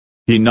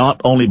He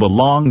not only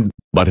belonged,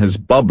 but his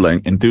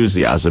bubbling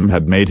enthusiasm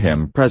had made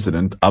him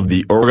president of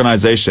the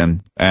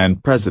organization,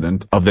 and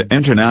president of the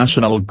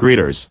International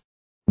Greeters.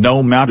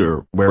 No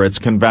matter where its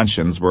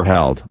conventions were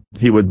held,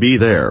 he would be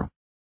there.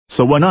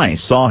 So when I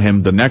saw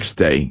him the next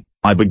day,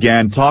 I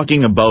began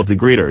talking about the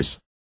greeters.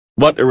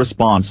 What a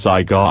response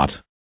I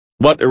got!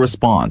 What a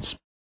response!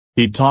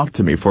 He talked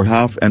to me for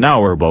half an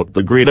hour about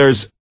the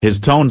greeters, his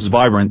tones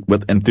vibrant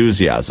with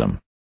enthusiasm.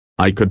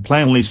 I could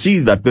plainly see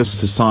that this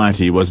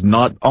society was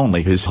not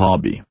only his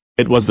hobby,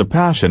 it was the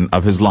passion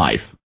of his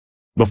life.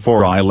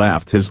 Before I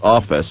left his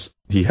office,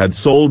 he had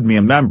sold me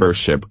a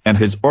membership in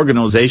his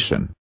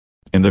organization.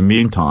 In the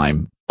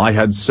meantime, I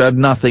had said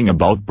nothing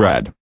about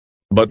bread.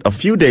 But a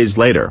few days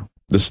later,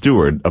 the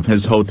steward of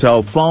his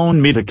hotel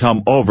phoned me to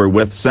come over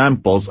with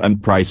samples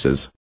and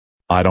prices.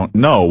 "I don't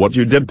know what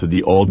you did to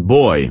the old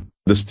boy,"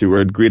 the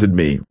steward greeted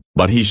me,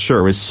 "but he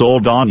sure is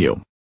sold on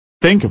you."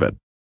 Think of it.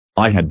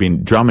 I had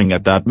been drumming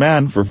at that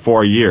man for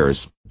 4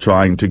 years,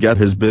 trying to get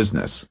his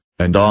business,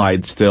 and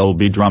I'd still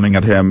be drumming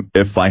at him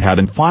if I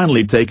hadn't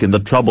finally taken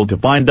the trouble to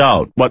find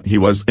out what he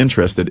was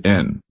interested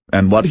in,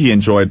 and what he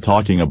enjoyed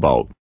talking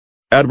about.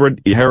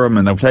 Edward E.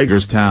 Harriman of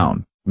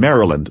Hagerstown,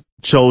 Maryland,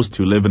 chose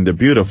to live in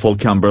the beautiful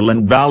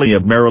Cumberland Valley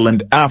of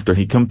Maryland after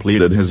he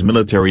completed his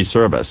military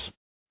service.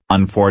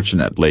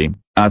 Unfortunately,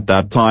 at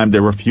that time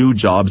there were few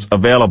jobs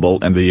available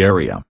in the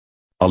area.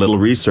 A little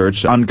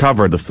research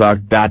uncovered the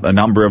fact that a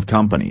number of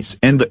companies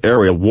in the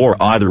area were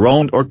either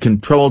owned or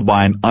controlled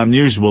by an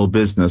unusual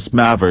business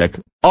maverick,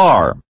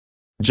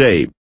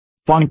 R.J.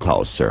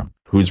 Funkhauser,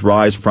 whose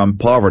rise from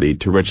poverty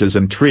to riches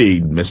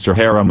intrigued Mr.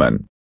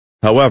 Harriman.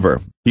 However,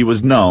 he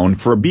was known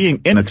for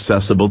being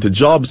inaccessible to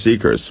job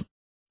seekers.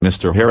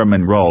 Mr.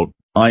 Harriman wrote,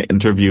 "I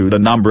interviewed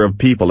a number of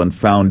people and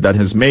found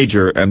that his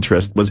major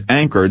interest was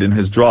anchored in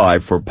his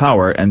drive for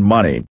power and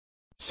money.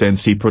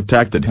 Since he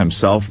protected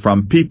himself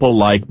from people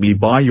like me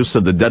by use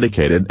of the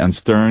dedicated and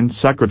stern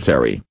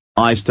secretary,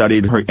 I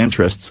studied her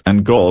interests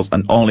and goals,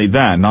 and only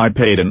then I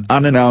paid an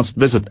unannounced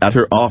visit at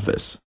her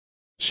office."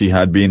 She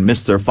had been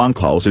Mr.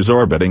 Funkhauser's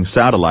orbiting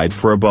satellite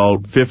for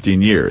about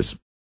 15 years.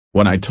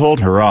 When I told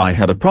her I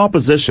had a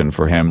proposition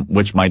for him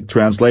which might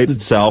translate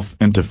itself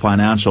into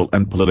financial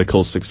and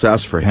political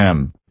success for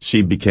him,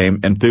 she became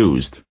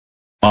enthused.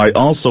 I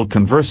also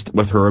conversed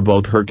with her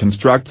about her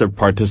constructive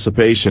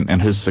participation in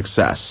his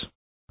success.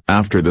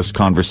 After this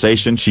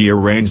conversation she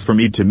arranged for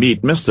me to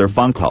meet Mr.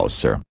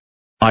 Funkhauser.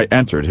 I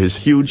entered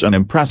his huge and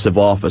impressive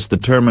office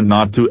determined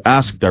not to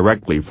ask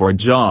directly for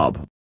a job.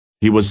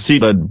 He was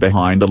seated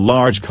behind a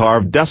large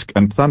carved desk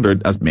and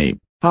thundered at me,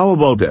 "How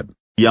about it,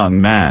 young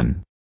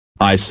man?"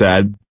 I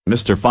said,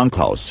 "Mr.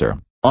 Funkhauser,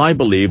 I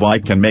believe I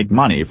can make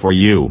money for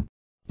you."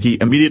 He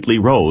immediately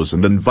rose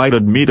and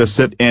invited me to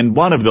sit in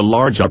one of the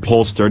large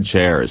upholstered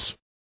chairs.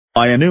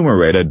 I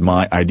enumerated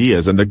my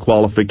ideas and the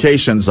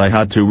qualifications I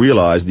had to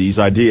realize these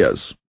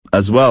ideas,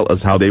 as well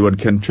as how they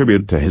would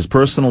contribute to his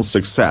personal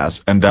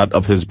success and that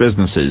of his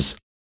businesses.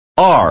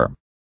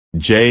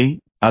 R.J.,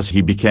 as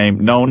he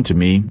became known to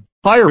me,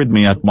 hired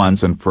me at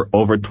once, and for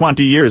over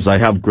 20 years I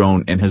have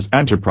grown in his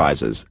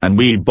enterprises and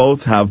we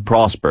both have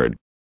prospered.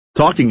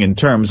 Talking in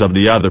terms of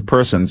the other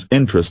person's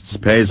interests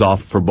pays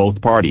off for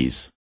both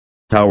parties.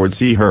 Howard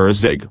C.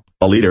 Herzig,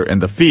 a leader in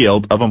the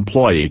field of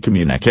employee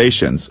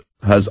communications,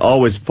 has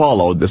always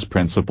followed this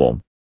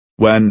principle.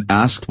 When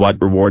asked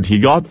what reward he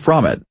got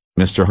from it,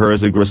 Mr.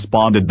 Herzig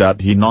responded that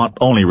he not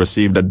only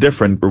received a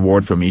different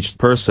reward from each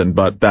person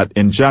but that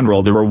in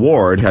general the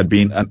reward had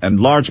been an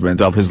enlargement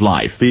of his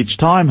life each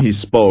time he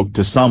spoke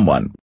to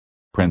someone.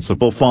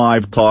 Principle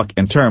 5. Talk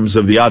in terms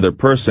of the other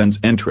person's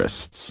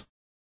interests.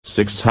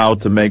 6. How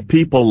to make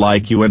people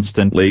like you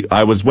instantly.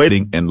 I was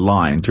waiting in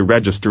line to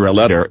register a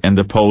letter in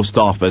the post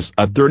office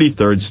at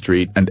 33rd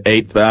Street and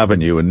 8th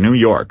Avenue in New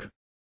York.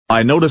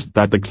 I noticed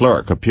that the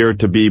clerk appeared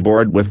to be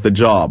bored with the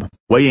job,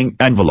 weighing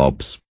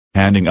envelopes,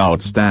 handing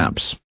out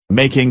stamps,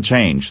 making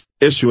change,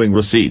 issuing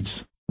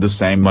receipts, the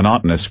same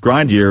monotonous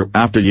grind year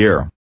after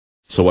year.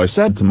 So I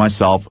said to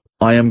myself,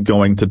 I am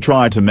going to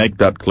try to make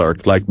that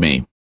clerk like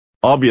me.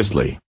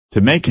 Obviously,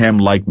 to make him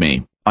like me,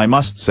 I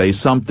must say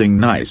something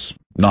nice,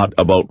 not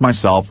about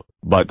myself,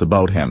 but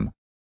about him.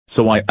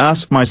 So I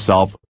asked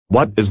myself,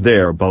 what is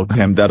there about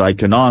him that I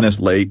can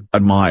honestly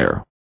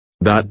admire?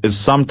 That is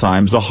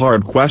sometimes a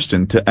hard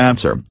question to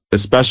answer,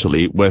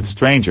 especially with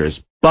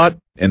strangers, but,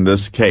 in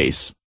this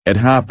case, it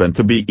happened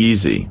to be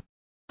easy.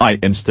 I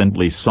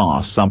instantly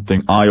saw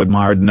something I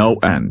admired no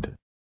end.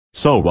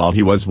 So while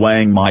he was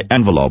weighing my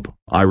envelope,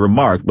 I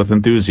remarked with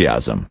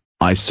enthusiasm,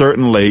 I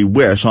certainly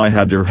wish I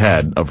had your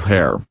head of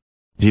hair.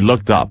 He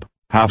looked up,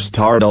 half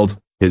startled,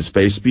 his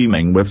face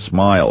beaming with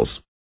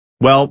smiles.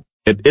 Well,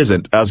 it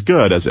isn't as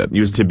good as it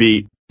used to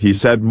be, he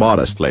said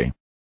modestly.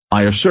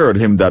 I assured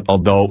him that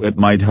although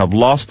it might have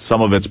lost some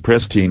of its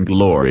pristine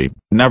glory,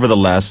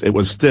 nevertheless it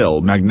was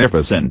still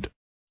magnificent.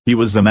 He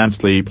was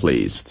immensely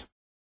pleased.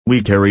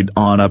 We carried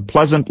on a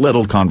pleasant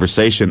little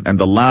conversation, and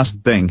the last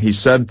thing he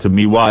said to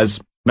me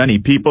was, many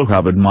people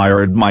have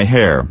admired my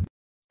hair.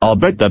 I'll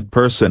bet that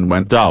person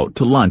went out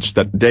to lunch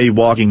that day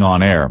walking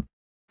on air.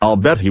 I'll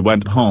bet he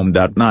went home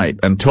that night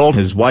and told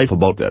his wife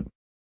about it.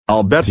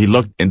 I'll bet he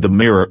looked in the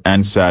mirror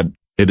and said,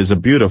 "It is a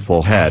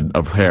beautiful head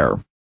of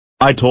hair."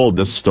 I told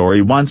this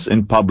story once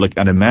in public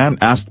and a man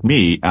asked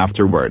me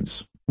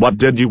afterwards, "What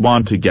did you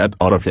want to get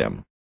out of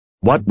him?"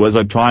 What was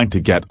I trying to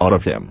get out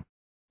of him?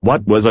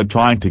 What was I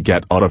trying to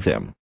get out of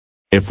him?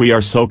 If we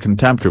are so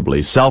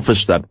contemptibly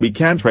selfish that we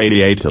can't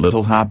radiate a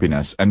little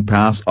happiness and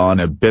pass on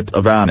a bit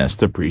of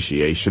honest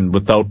appreciation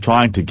without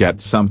trying to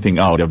get something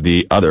out of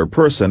the other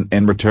person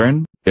in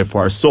return, if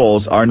our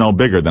souls are no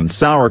bigger than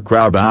sour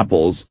crab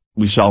apples,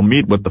 we shall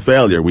meet with the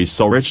failure we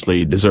so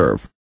richly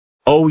deserve.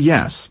 Oh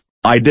yes,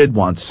 I did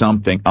want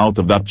something out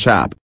of that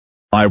chap.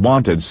 I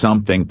wanted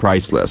something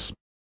priceless.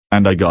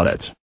 And I got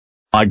it.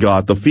 I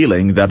got the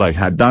feeling that I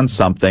had done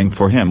something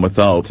for him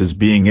without his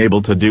being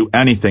able to do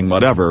anything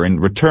whatever in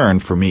return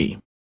for me.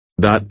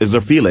 That is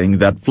a feeling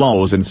that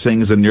flows and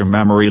sings in your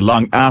memory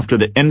long after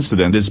the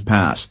incident is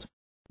past.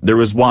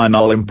 There is one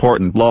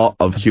all-important law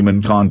of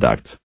human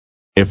conduct.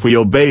 If we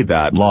obey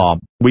that law,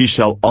 we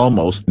shall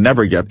almost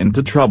never get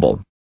into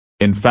trouble.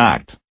 In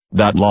fact,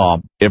 that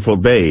law, if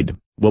obeyed,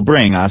 will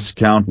bring us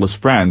countless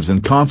friends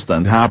and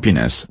constant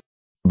happiness.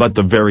 But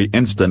the very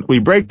instant we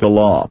break the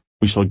law,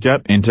 we shall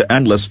get into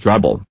endless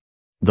trouble.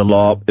 The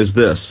law is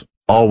this: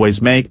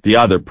 always make the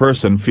other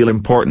person feel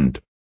important.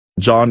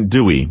 John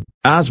Dewey,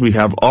 as we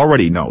have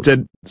already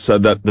noted,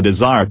 said that the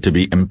desire to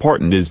be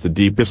important is the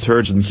deepest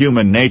urge in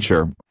human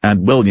nature,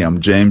 and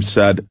William James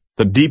said,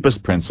 the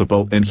deepest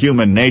principle in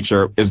human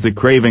nature is the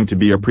craving to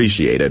be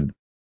appreciated.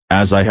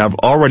 As I have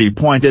already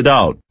pointed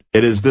out,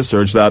 it is this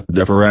urge that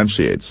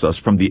differentiates us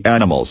from the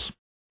animals.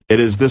 It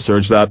is this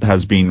urge that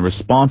has been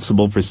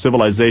responsible for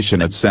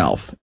civilization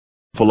itself.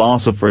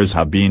 Philosophers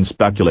have been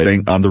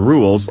speculating on the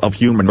rules of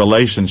human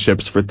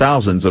relationships for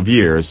thousands of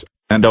years,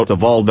 and out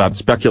of all that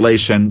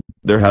speculation,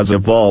 there has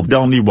evolved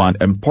only one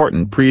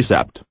important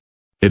precept.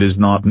 It is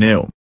not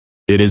new.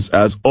 It is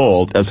as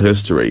old as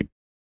history.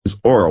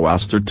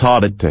 Zoroaster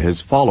taught it to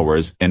his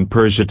followers in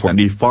Persia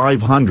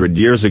 2,500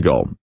 years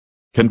ago.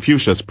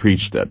 Confucius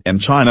preached it in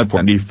China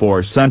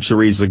 24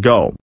 centuries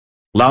ago.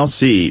 Lao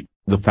Tzu,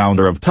 the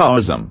founder of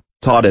Taoism,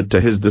 taught it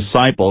to his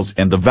disciples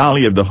in the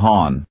valley of the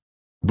Han.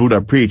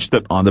 Buddha preached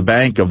it on the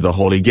bank of the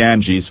holy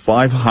Ganges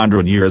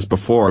 500 years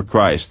before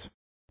Christ.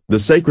 The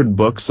sacred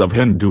books of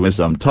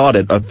Hinduism taught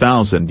it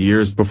 1,000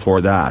 years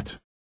before that.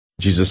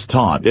 Jesus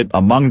taught it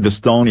among the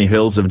stony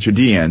hills of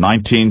Judea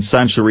 19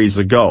 centuries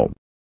ago.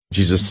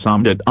 Jesus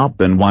summed it up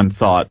in one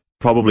thought,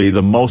 probably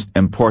the most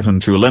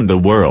important rule in the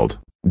world: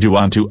 do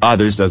unto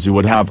others as you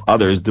would have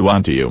others do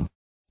unto you.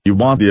 You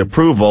want the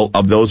approval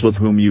of those with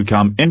whom you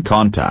come in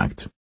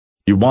contact.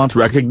 You want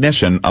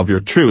recognition of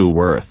your true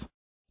worth.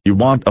 You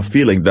want a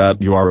feeling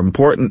that you are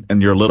important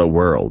in your little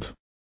world.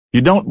 You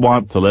don't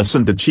want to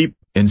listen to cheap,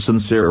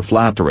 insincere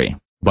flattery,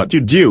 but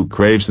you do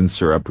crave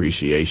sincere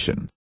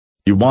appreciation.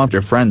 You want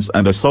your friends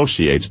and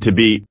associates to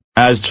be,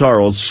 as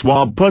Charles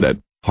Schwab put it,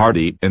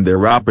 hearty in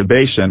their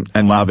approbation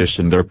and lavish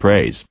in their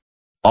praise.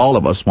 All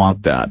of us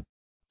want that.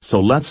 So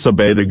let's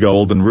obey the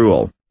golden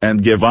rule,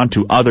 and give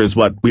unto others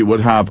what we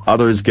would have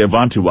others give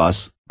unto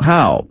us.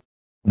 How?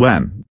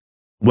 When?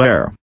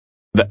 Where?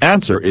 The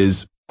answer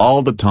is,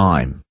 all the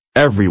time.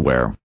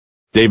 Everywhere.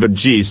 David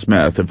G.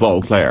 Smith of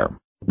Eau Claire,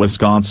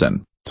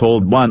 Wisconsin,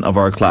 told one of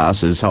our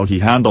classes how he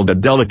handled a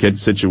delicate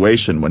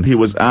situation when he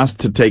was asked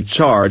to take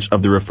charge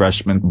of the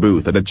refreshment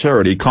booth at a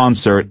charity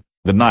concert.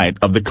 The night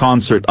of the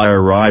concert I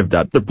arrived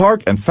at the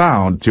park and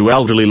found two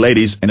elderly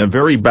ladies in a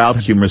very bad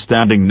humor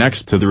standing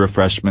next to the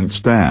refreshment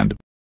stand.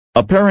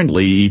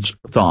 Apparently each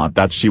thought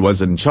that she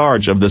was in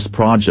charge of this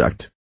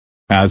project.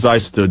 As I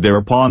stood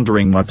there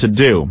pondering what to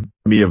do,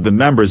 many of the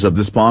members of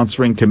the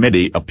sponsoring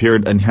committee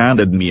appeared and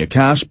handed me a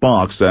cash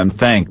box and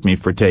thanked me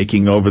for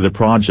taking over the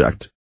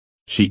project.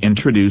 She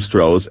introduced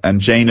Rose and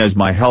Jane as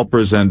my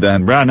helpers and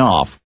then ran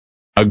off.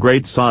 A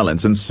great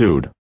silence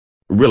ensued.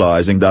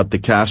 Realizing that the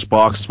cash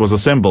box was a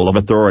symbol of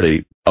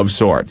authority, of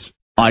sorts,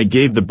 I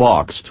gave the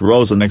box to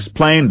Rose and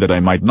explained that I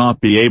might not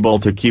be able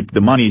to keep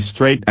the money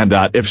straight and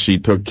that if she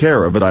took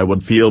care of it I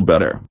would feel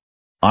better.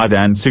 I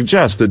then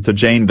suggested to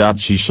Jane that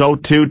she show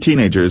two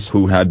teenagers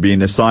who had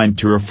been assigned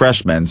to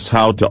refreshments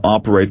how to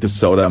operate the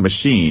soda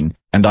machine,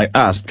 and I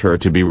asked her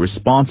to be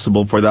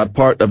responsible for that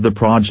part of the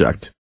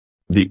project.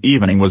 The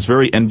evening was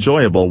very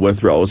enjoyable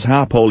with Rose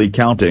happily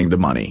counting the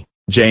money,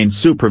 Jane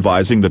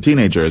supervising the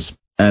teenagers,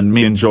 and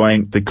me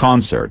enjoying the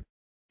concert.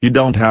 You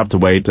don't have to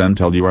wait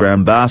until you are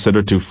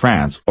ambassador to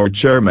France or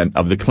chairman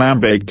of the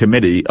clambake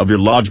committee of your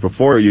lodge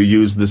before you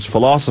use this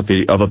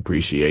philosophy of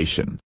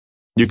appreciation.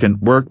 You can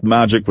work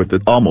magic with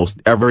it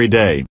almost every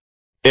day.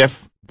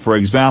 If, for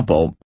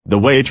example, the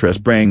waitress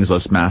brings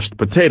us mashed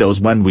potatoes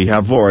when we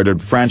have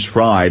ordered French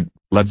fried,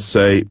 let's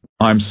say,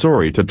 "I'm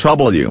sorry to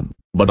trouble you,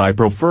 but I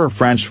prefer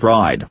French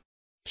fried."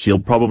 She'll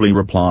probably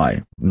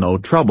reply, "No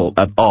trouble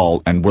at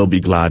all," and will be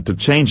glad to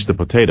change the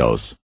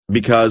potatoes,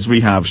 because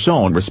we have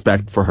shown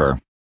respect for her.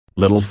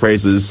 Little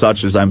phrases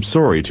such as "I'm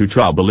sorry to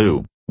trouble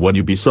you, would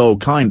you be so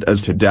kind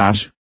as to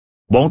dash?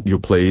 Won't you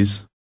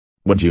please?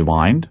 Would you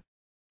mind?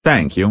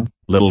 Thank you,"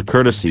 Little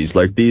courtesies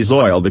like these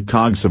oil the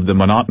cogs of the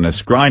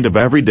monotonous grind of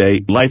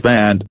everyday life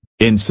and,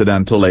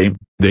 incidentally,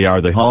 they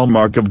are the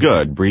hallmark of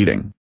good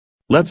breeding.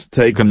 Let's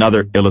take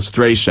another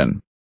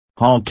illustration.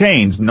 Hall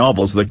Caine's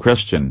novels The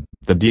Christian,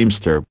 The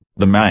Deemster,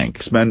 The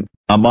Manxman,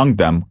 among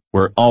them,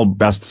 were all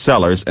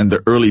bestsellers in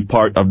the early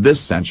part of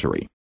this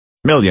century.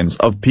 Millions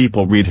of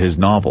people read his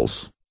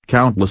novels,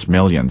 countless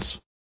millions.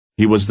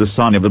 He was the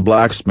son of a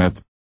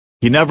blacksmith.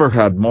 He never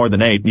had more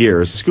than 8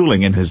 years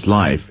schooling in his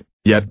life,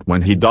 yet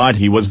when he died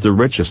he was the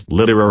richest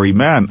literary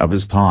man of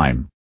his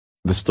time.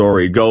 The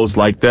story goes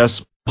like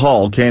this: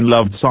 Hall Caine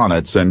loved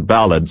sonnets and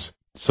ballads,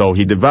 so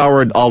he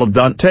devoured all of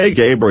Dante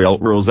Gabriel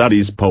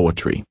Rossetti's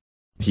poetry.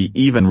 He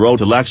even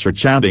wrote a lecture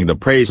chanting the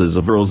praises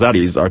of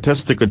Rossetti's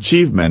artistic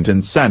achievement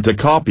and sent a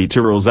copy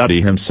to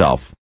Rossetti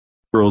himself.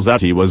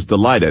 Rossetti was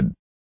delighted.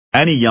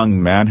 Any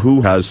young man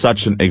who has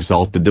such an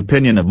exalted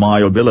opinion of my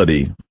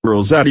ability,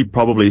 Rossetti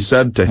probably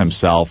said to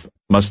himself,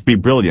 must be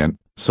brilliant,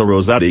 so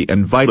Rossetti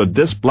invited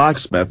this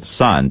blacksmith's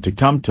son to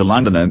come to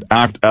London and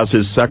act as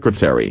his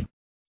secretary.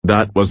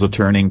 That was the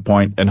turning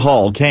point in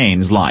Hall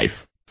Caine's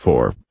life,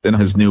 for, in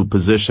his new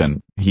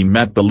position, he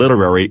met the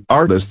literary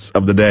artists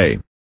of the day.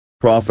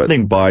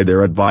 Profiting by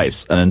their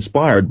advice and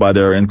inspired by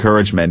their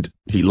encouragement,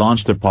 he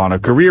launched upon a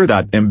career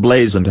that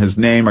emblazoned his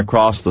name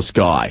across the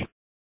sky.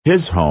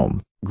 His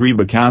home,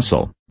 Greba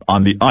Castle,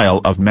 on the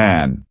Isle of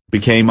Man,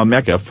 became a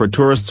mecca for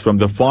tourists from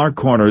the far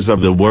corners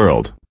of the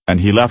world, and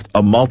he left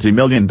a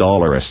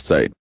multi-million-dollar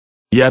estate.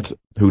 Yet,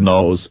 who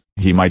knows,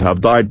 he might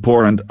have died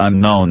poor and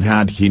unknown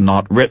had he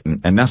not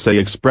written an essay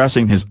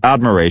expressing his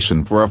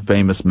admiration for a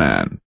famous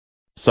man.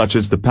 Such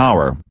is the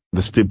power,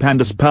 the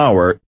stupendous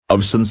power,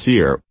 of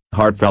sincere,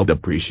 heartfelt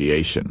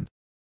appreciation.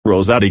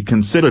 Rossetti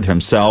considered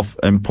himself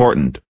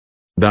important.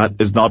 That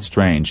is not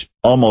strange,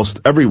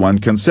 almost everyone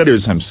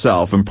considers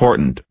himself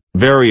important,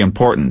 very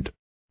important.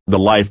 The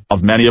life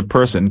of many a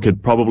person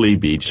could probably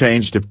be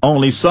changed if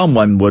only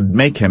someone would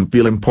make him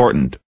feel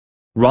important.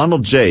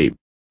 Ronald J.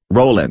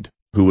 Rowland,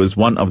 who was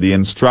one of the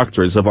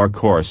instructors of our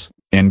course,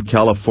 in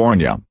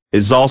California,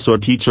 is also a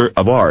teacher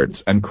of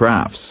arts and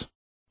crafts.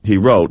 He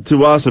wrote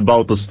to us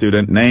about the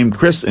student named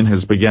Chris in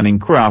his beginning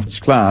crafts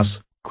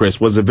class.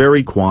 Chris was a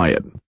very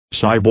quiet,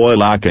 shy boy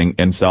lacking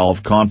in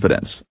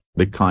self-confidence,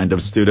 the kind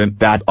of student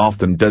that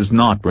often does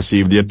not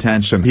receive the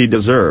attention he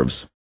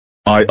deserves.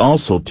 I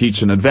also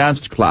teach an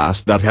advanced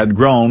class that had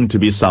grown to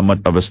be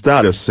somewhat of a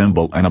status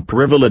symbol and a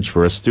privilege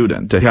for a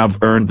student to have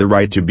earned the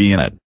right to be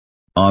in it.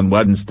 On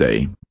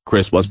Wednesday,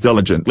 Chris was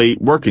diligently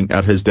working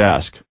at his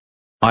desk.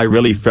 I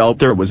really felt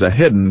there was a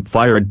hidden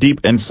fire deep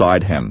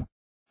inside him.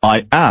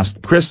 I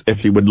asked Chris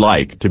if he would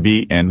like to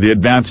be in the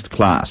advanced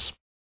class.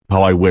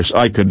 How I wish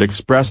I could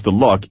express the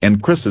look in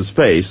Chris's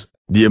face,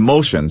 the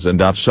emotions in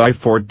that shy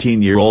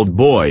 14-year-old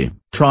boy,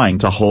 trying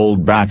to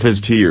hold back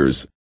his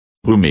tears.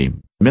 Who me,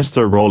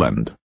 Mr.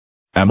 Rowland?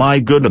 Am I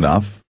good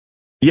enough?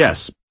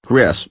 Yes,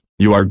 Chris,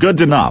 you are good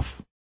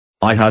enough.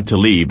 I had to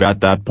leave at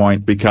that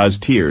point because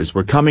tears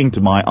were coming to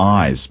my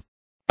eyes.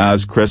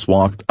 As Chris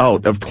walked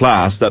out of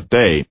class that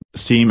day,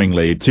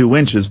 seemingly 2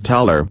 inches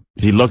taller,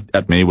 he looked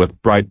at me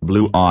with bright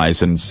blue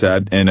eyes and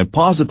said in a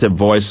positive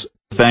voice,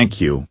 "Thank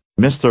you,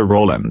 Mr.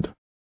 Rowland."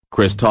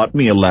 Chris taught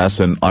me a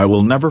lesson I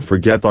will never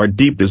forget: our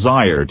deep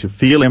desire to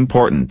feel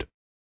important.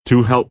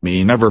 To help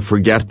me never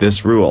forget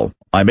this rule,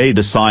 I made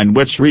a sign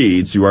which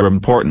reads "You are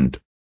important."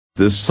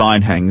 This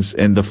sign hangs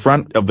in the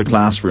front of the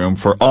classroom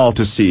for all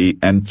to see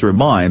and to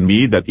remind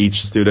me that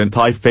each student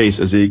I face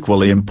is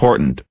equally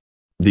important.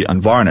 The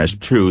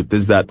unvarnished truth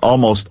is that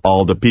almost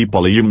all the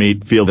people you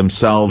meet feel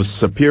themselves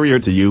superior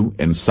to you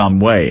in some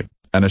way,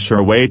 and a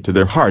sure way to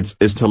their hearts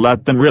is to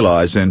let them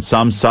realize in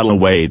some subtle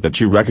way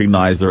that you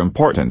recognize their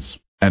importance,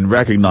 and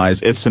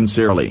recognize it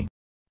sincerely.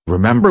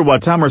 Remember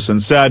what Emerson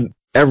said,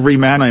 "Every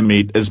man I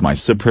meet is my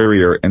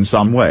superior in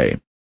some way."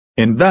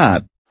 In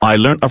that, I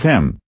learnt of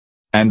him.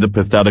 And the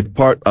pathetic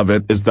part of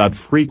it is that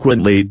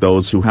frequently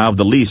those who have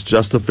the least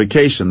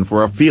justification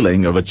for a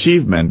feeling of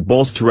achievement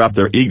bolster up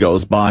their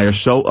egos by a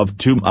show of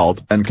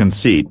tumult and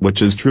conceit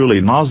which is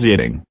truly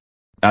nauseating.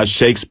 As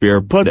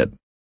Shakespeare put it,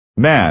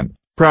 "Man,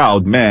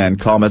 proud man,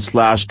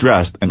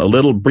 dressed in a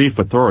little brief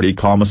authority,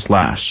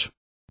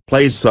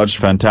 plays such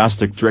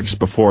fantastic tricks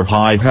before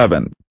high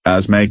heaven,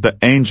 as make the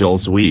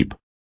angels weep."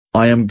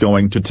 I am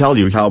going to tell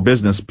you how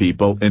business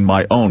people in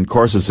my own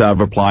courses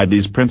have applied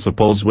these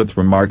principles with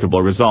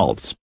remarkable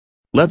results.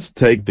 Let's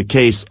take the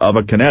case of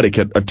a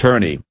Connecticut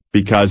attorney.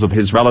 Because of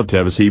his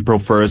relatives he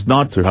prefers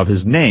not to have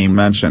his name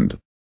mentioned.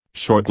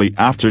 Shortly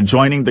after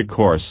joining the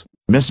course,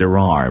 Mr.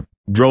 R.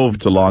 drove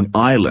to Long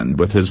Island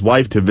with his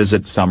wife to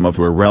visit some of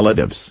her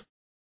relatives.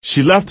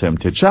 She left him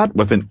to chat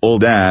with an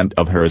old aunt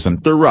of hers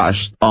and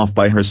rushed off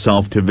by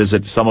herself to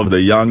visit some of the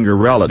younger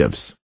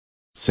relatives.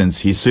 Since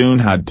he soon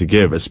had to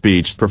give a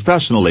speech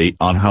professionally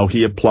on how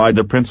he applied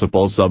the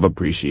principles of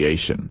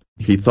appreciation,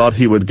 he thought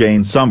he would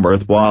gain some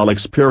worthwhile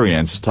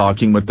experience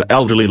talking with the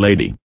elderly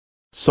lady.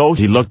 So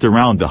he looked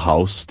around the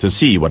house to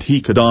see what he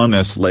could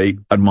honestly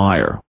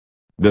admire.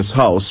 "This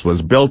house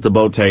was built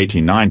about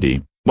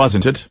 1890,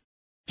 wasn't it?"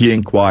 he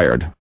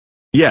inquired.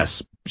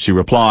 "Yes, she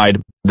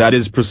replied. That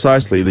is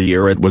precisely the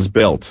year it was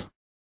built.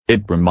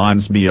 It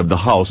reminds me of the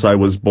house I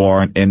was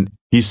born in,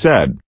 he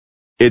said.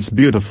 It's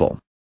beautiful.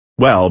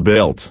 Well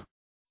built.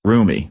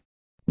 Roomy.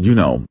 You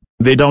know,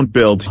 they don't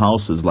build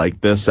houses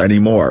like this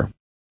anymore.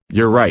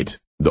 You're right,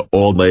 the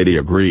old lady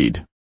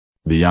agreed.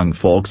 The young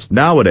folks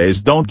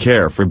nowadays don't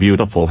care for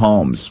beautiful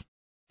homes.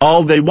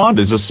 All they want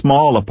is a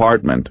small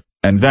apartment,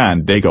 and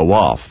then they go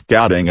off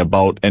gadding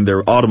about in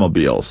their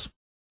automobiles.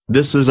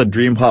 This is a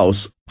dream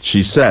house,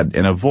 she said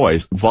in a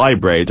voice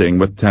vibrating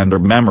with tender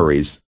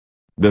memories.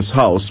 This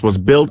house was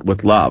built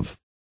with love.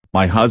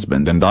 My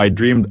husband and I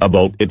dreamed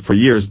about it for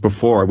years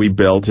before we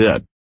built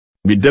it.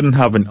 We didn't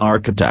have an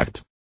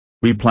architect.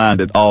 We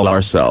planned it all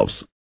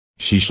ourselves.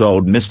 She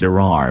showed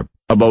Mr. R.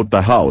 about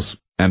the house,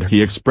 and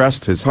he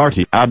expressed his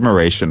hearty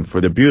admiration for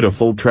the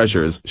beautiful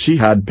treasures she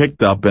had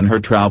picked up in her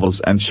travels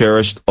and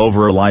cherished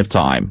over a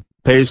lifetime: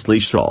 paisley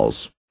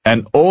shawls,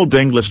 an old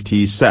English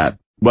tea set,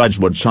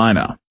 Wedgwood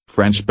china,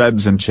 French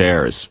beds and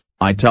chairs,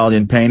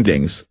 Italian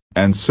paintings,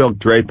 and silk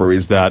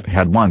draperies that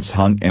had once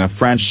hung in a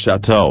French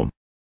chateau.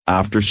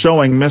 After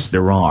showing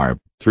Mr. R.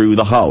 through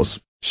the house,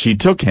 she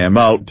took him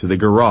out to the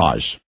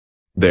garage.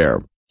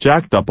 There,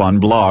 jacked up on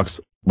blocks,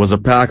 was a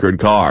Packard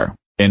car,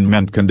 in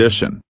mint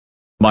condition.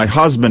 My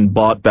husband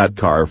bought that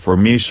car for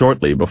me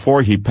shortly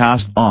before he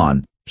passed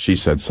on, she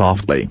said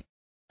softly.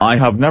 I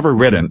have never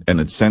ridden in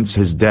it since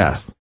his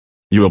death.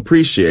 You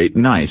appreciate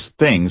nice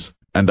things,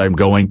 and I'm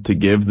going to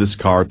give this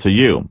car to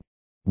you.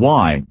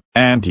 Why,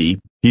 Auntie,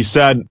 he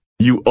said,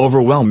 you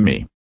overwhelm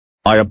me.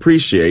 I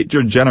appreciate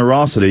your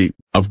generosity,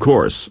 of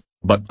course,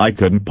 but I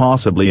couldn't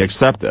possibly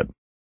accept it.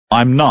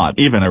 I'm not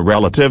even a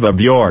relative of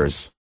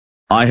yours.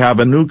 I have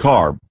a new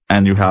car,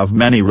 and you have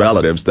many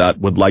relatives that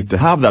would like to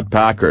have that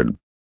Packard.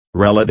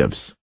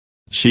 Relatives?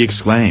 She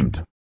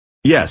exclaimed.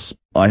 Yes,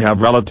 I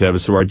have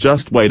relatives who are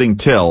just waiting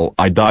till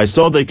I die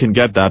so they can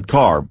get that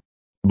car.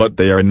 But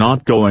they are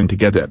not going to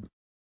get it.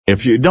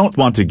 If you don't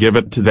want to give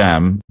it to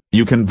them,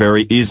 you can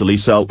very easily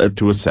sell it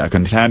to a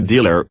second-hand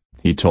dealer,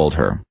 he told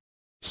her.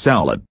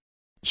 Sell it?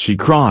 She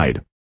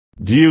cried.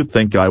 Do you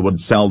think I would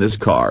sell this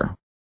car?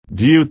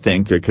 Do you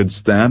think I could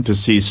stand to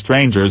see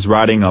strangers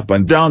riding up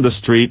and down the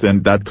street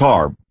in that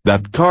car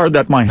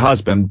that my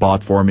husband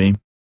bought for me?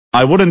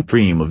 I wouldn't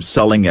dream of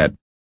selling it.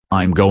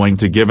 I'm going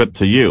to give it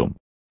to you.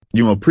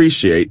 You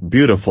appreciate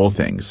beautiful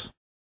things.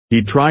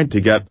 He tried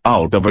to get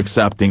out of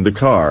accepting the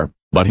car,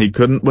 but he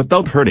couldn't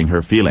without hurting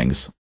her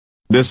feelings.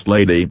 This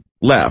lady,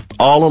 left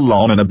all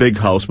alone in a big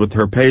house with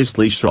her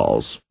paisley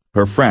shawls,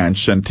 her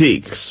French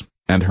antiques,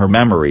 and her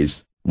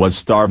memories, was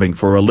starving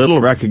for a little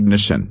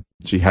recognition.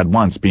 She had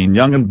once been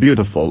young and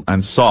beautiful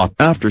and sought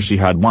after. She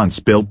had once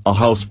built a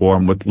house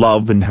warm with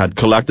love and had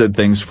collected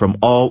things from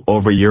all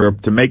over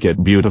Europe to make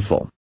it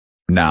beautiful.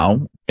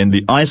 Now, in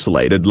the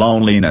isolated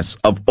loneliness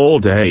of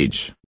old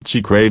age,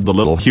 she craved a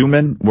little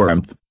human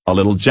warmth, a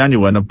little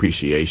genuine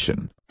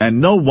appreciation, and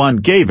no one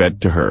gave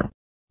it to her.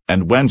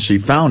 And when she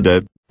found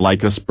it,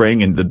 like a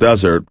spring in the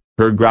desert,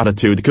 her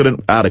gratitude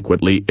couldn't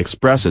adequately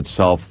express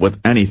itself with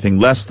anything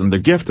less than the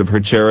gift of her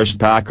cherished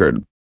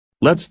Packard.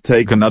 Let's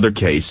take another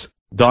case.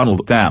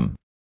 Donald M.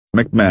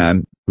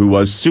 McMahon, who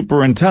was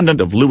superintendent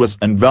of Lewis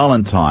and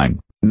Valentine,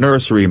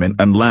 nurserymen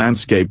and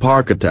landscape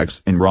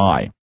architects in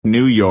Rye,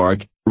 New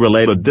York,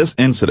 related this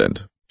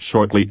incident.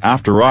 Shortly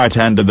after I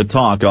attended the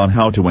talk on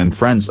how to win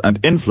friends and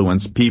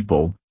influence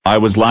people, I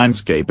was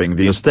landscaping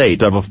the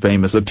estate of a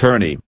famous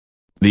attorney.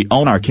 The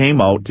owner came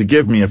out to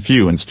give me a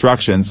few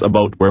instructions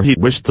about where he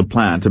wished to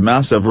plant a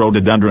mass of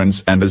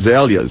rhododendrons and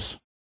azaleas.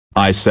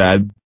 I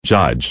said,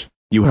 Judge,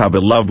 you have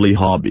a lovely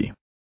hobby.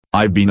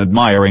 I've been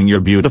admiring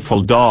your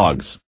beautiful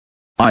dogs.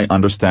 I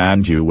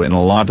understand you win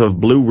a lot of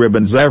blue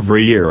ribbons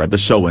every year at the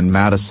show in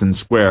Madison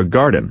Square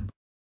Garden.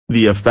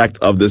 The effect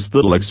of this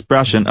little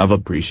expression of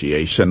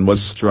appreciation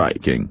was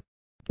striking.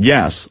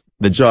 Yes,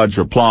 the judge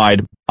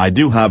replied, I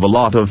do have a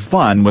lot of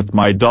fun with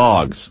my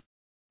dogs.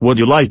 Would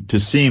you like to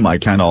see my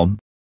kennel?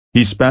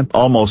 He spent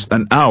almost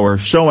an hour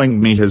showing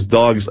me his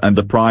dogs and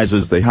the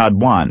prizes they had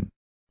won.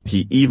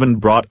 He even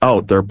brought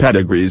out their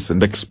pedigrees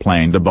and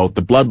explained about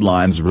the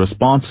bloodlines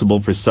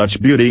responsible for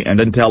such beauty and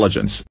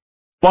intelligence.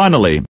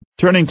 Finally,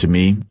 turning to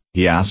me,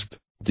 he asked,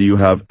 Do you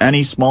have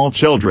any small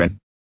children?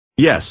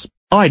 Yes,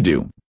 I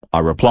do, I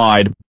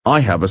replied.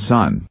 I have a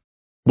son.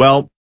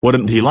 Well,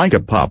 wouldn't he like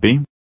a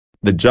puppy?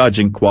 The judge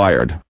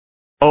inquired.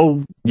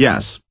 Oh,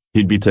 yes,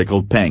 he'd be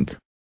tickled pink.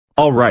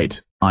 All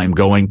right, I'm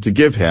going to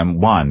give him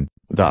one,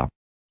 the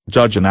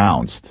judge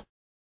announced.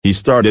 He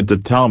started to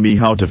tell me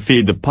how to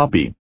feed the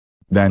puppy.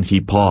 Then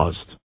he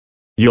paused.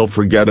 You'll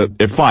forget it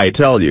if I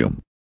tell you.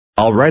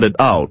 I'll write it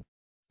out.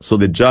 So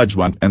the judge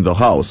went in the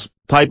house,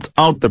 typed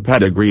out the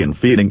pedigree and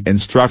feeding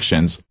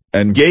instructions,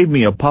 and gave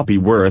me a puppy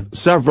worth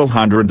several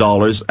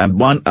 $100s and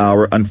 1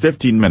 hour and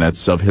 15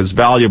 minutes of his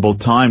valuable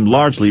time,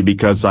 largely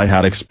because I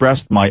had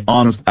expressed my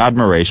honest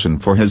admiration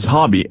for his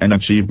hobby and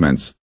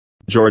achievements.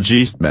 George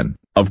Eastman,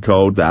 of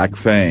Kodak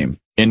fame,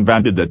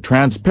 invented the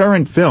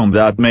transparent film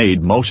that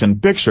made motion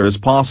pictures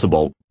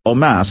possible,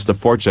 amassed a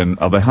fortune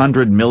of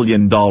 $100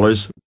 million,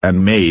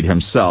 and made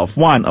himself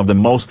one of the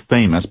most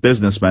famous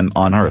businessmen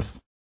on earth.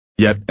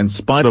 Yet in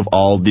spite of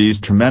all these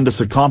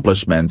tremendous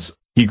accomplishments,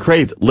 he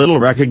craved little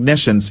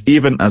recognitions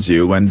even as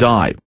you and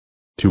I.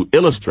 To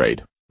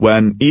illustrate,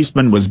 when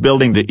Eastman was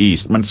building the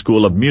Eastman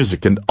School of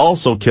Music and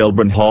also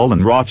Kilburn Hall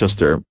in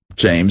Rochester,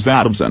 James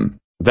Adamson,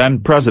 then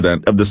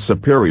president of the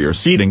Superior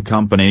Seating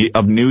Company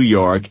of New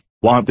York,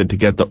 wanted to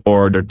get the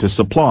order to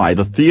supply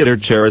the theater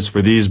chairs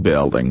for these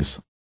buildings.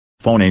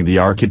 Phoning the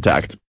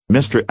architect,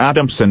 Mr.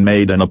 Adamson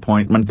made an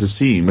appointment to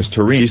see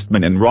Mr.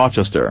 Eastman in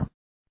Rochester.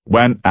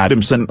 When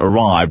Adamson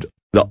arrived,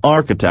 the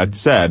architect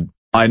said,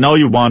 "I know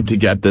you want to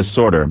get this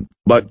order,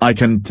 but I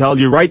can tell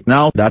you right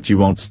now that you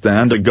won't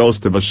stand a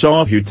ghost of a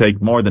show if you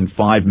take more than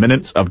 5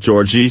 minutes of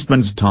George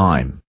Eastman's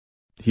time.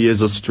 He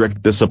is a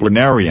strict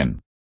disciplinarian.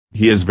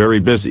 He is very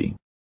busy.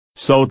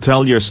 So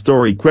tell your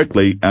story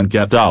quickly and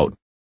get out."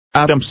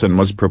 Adamson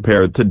was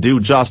prepared to do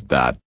just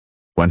that.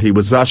 When he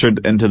was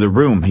ushered into the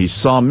room, he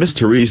saw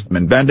Mr.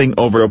 Eastman bending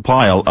over a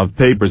pile of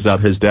papers at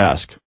his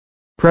desk.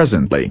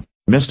 Presently,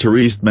 Mr.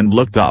 Eastman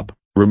looked up,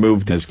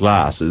 removed his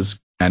glasses,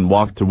 and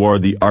walked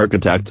toward the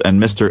architect and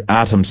Mr.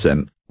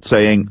 Adamson,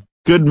 saying,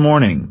 "Good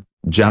morning,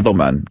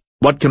 gentlemen,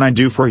 what can I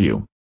do for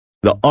you?"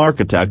 The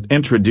architect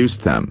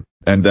introduced them,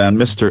 and then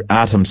Mr.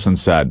 Adamson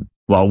said,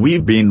 "While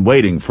we've been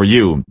waiting for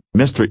you,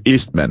 Mr.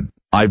 Eastman,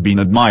 I've been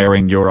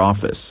admiring your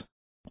office.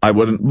 I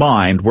wouldn't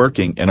mind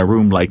working in a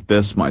room like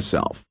this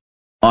myself.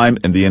 I'm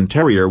in the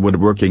interior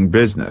woodworking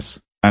business,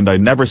 and I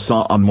never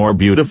saw a more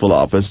beautiful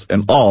office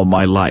in all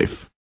my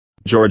life."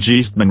 George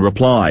Eastman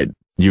replied,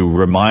 "You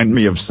remind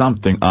me of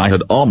something I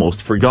had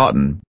almost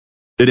forgotten.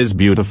 It is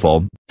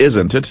beautiful,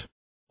 isn't it?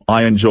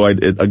 I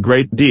enjoyed it a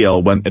great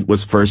deal when it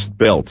was first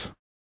built.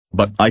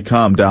 But I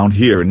come down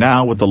here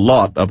now with a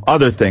lot of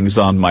other things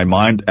on my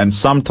mind and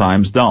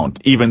sometimes don't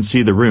even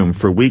see the room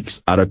for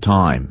weeks at a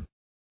time."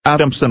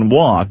 Adamson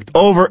walked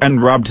over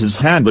and rubbed his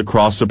hand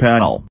across a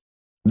panel.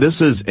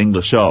 "This is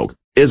English oak,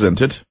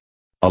 isn't it?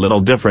 A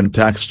little different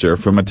texture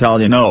from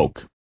Italian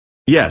oak."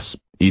 "Yes,"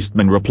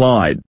 Eastman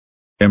replied.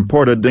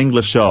 "Imported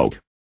English oak.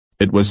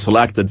 It was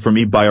selected for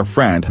me by a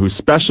friend who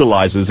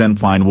specializes in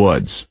fine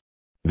woods."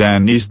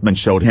 Then Eastman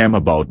showed him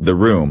about the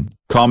room,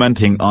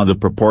 commenting on the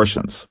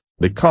proportions,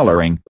 the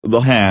coloring,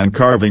 the hand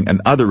carving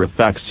and other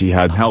effects he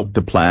had helped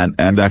to plan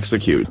and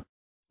execute.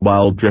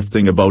 While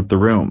drifting about the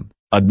room,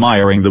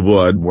 admiring the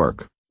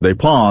woodwork, they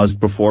paused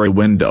before a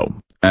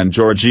window, and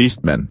George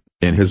Eastman,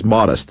 in his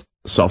modest,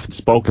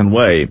 soft-spoken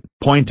way,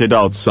 pointed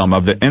out some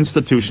of the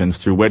institutions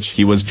through which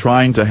he was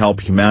trying to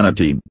help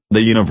humanity: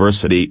 the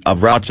University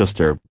of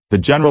Rochester, the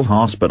General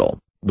Hospital,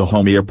 the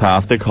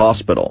Homeopathic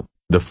Hospital,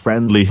 the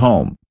Friendly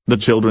Home, the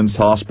Children's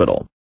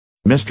Hospital.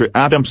 Mr.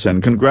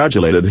 Adamson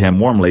congratulated him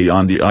warmly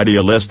on the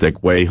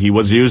idealistic way he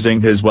was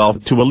using his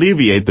wealth to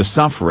alleviate the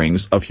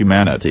sufferings of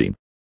humanity.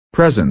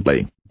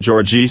 Presently,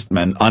 George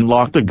Eastman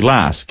unlocked a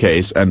glass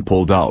case and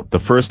pulled out the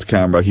first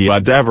camera he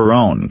had ever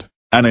owned,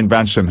 an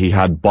invention he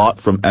had bought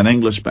from an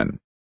Englishman.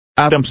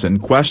 Adamson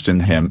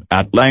questioned him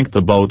at length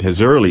about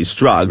his early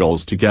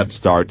struggles to get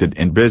started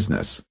in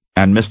business,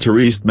 and Mr.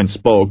 Eastman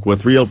spoke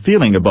with real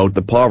feeling about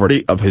the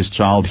poverty of his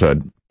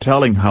childhood,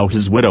 telling how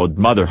his widowed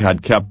mother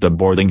had kept a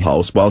boarding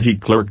house while he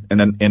clerked in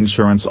an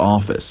insurance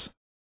office.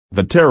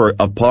 The terror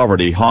of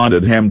poverty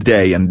haunted him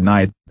day and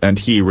night, and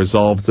he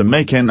resolved to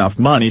make enough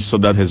money so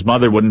that his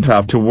mother wouldn't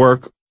have to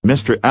work.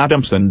 Mr.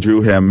 Adamson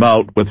drew him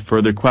out with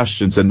further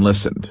questions and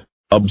listened,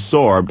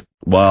 absorbed,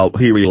 while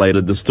he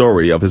related the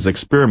story of his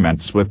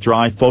experiments with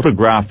dry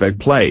photographic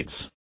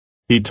plates.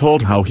 He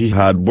told how he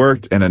had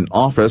worked in an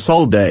office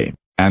all day,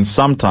 and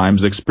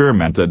sometimes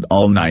experimented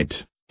all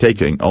night,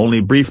 taking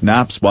only brief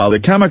naps while the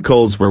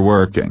chemicals were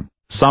working,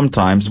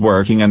 sometimes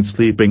working and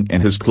sleeping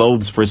in his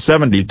clothes for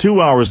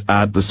 72 hours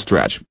at the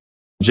stretch.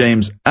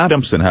 James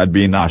Adamson had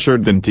been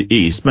ushered into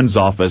Eastman's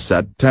office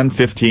at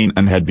 10:15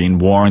 and had been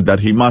warned that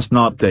he must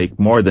not take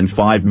more than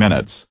 5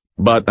 minutes,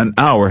 but an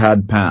hour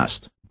had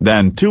passed,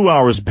 then 2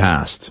 hours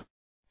passed.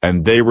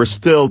 And they were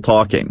still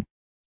talking.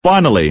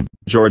 Finally,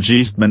 George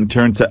Eastman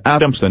turned to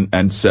Adamson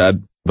and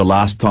said, "The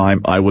last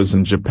time I was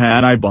in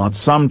Japan I bought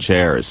some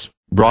chairs,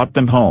 brought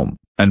them home,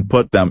 and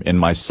put them in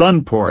my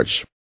sun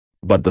porch.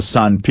 But the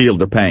sun peeled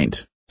the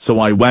paint, so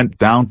I went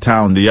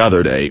downtown the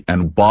other day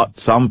and bought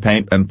some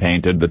paint and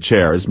painted the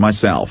chairs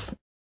myself.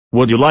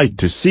 Would you like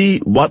to see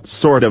what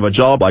sort of a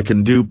job I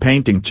can do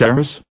painting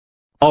chairs?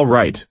 All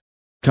right.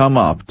 Come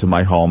up to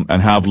my home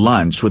and have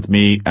lunch with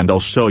me and I'll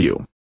show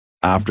you."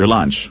 After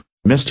lunch,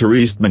 Mr.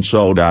 Eastman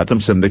showed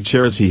Adamson the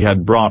chairs he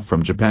had brought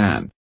from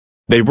Japan.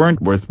 They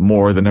weren't worth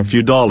more than a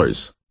few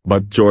dollars,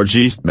 but George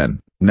Eastman,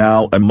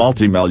 now a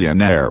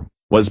multimillionaire,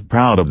 was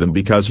proud of them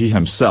because he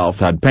himself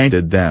had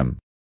painted them.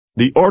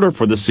 The order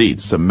for the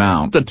seats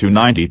amounted to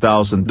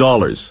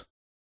 $90,000.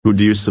 Who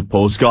do you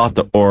suppose got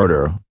the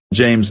order,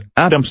 James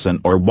Adamson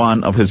or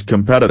one of his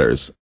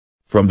competitors?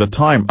 From the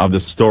time of the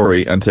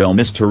story until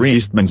Mr.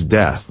 Eastman's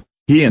death,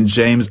 he and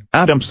James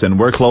Adamson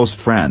were close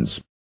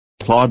friends.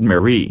 Claude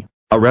Marie,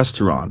 a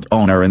restaurant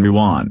owner in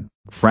Rouen,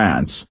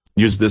 France,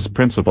 used this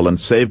principle and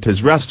saved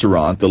his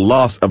restaurant the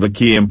loss of a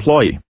key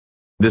employee.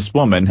 This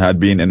woman had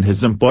been in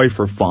his employ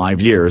for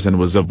 5 years and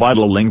was a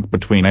vital link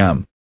between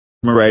M.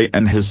 Murray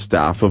and his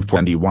staff of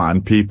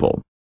 21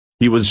 people.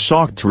 He was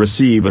shocked to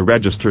receive a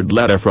registered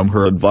letter from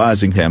her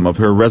advising him of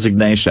her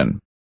resignation.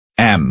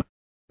 M.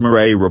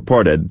 Murray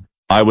reported,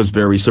 "I was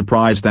very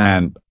surprised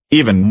and,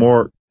 even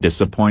more,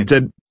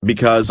 disappointed,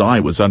 because I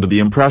was under the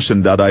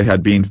impression that I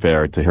had been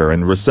fair to her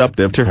and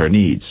receptive to her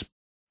needs.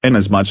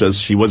 Inasmuch as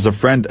she was a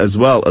friend as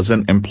well as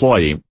an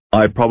employee,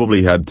 I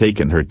probably had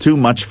taken her too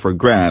much for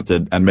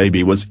granted and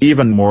maybe was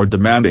even more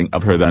demanding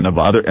of her than of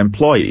other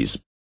employees.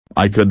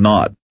 I could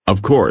not,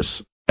 of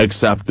course,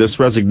 accept this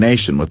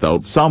resignation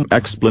without some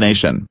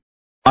explanation.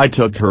 I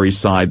took her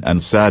aside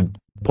and said,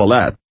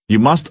 'Paulette, you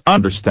must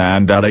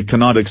understand that I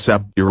cannot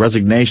accept your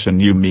resignation.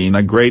 You mean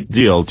a great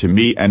deal to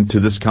me and to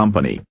this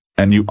company,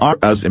 and you are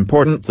as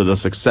important to the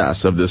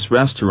success of this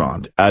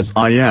restaurant as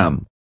I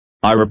am.'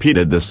 I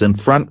repeated this in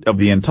front of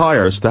the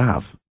entire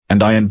staff,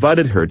 and I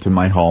invited her to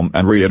my home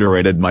and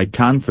reiterated my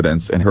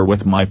confidence in her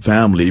with my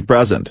family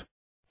present.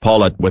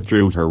 Paulette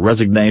withdrew her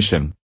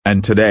resignation,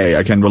 and today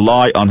I can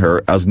rely on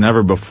her as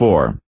never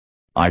before.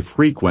 I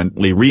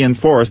frequently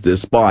reinforce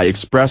this by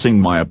expressing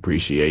my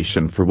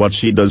appreciation for what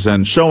she does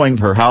and showing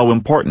her how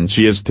important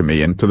she is to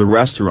me and to the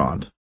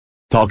restaurant."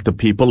 "Talk to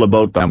people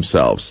about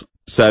themselves,"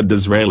 said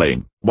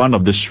Disraeli, one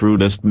of the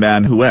shrewdest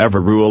men who ever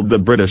ruled the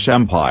British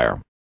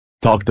Empire.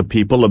 "Talk to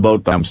people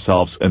about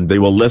themselves and they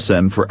will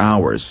listen for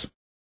hours."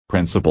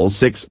 Principle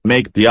 6.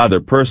 Make the other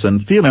person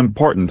feel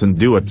important and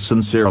do it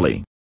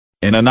sincerely.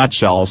 In a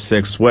nutshell,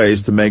 6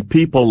 ways to make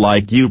people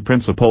like you.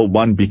 Principle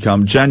 1.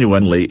 Become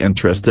genuinely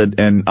interested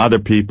in other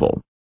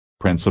people.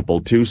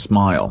 Principle 2.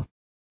 Smile.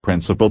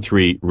 Principle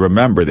 3.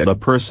 Remember that a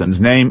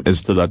person's name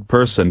is to that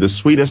person the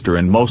sweetest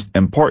and most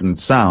important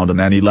sound in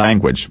any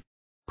language.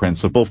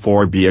 Principle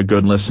 4. Be a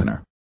good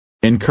listener.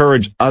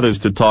 Encourage others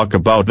to talk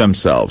about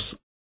themselves.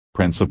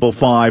 Principle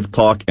 5.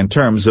 Talk in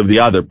terms of the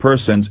other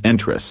person's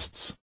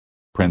interests.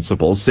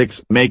 Principle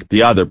 6. Make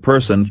the other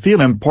person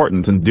feel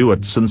important and do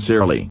it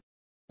sincerely.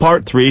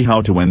 Part 3.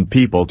 How to win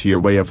people to your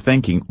way of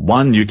thinking.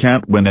 1. You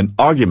can't win an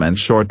argument.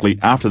 Shortly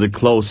after the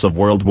close of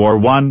World War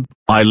I,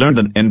 I learned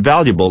an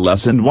invaluable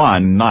lesson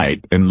one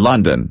night in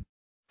London.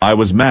 I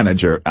was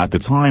manager at the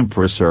time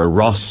for Sir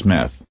Ross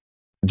Smith.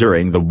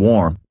 During the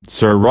war,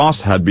 Sir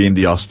Ross had been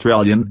the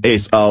Australian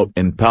ace out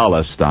in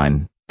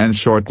Palestine, and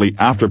shortly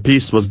after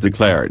peace was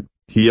declared,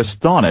 he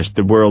astonished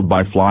the world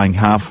by flying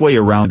halfway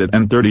around it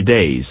in 30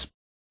 days.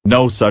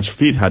 No such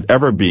feat had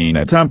ever been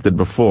attempted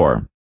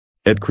before.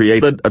 It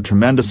created a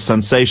tremendous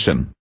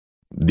sensation.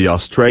 The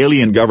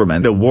Australian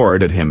government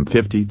awarded him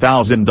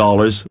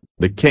 $50,000,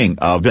 the King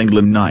of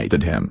England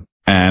knighted him,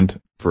 and,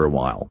 for a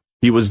while,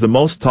 he was the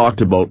most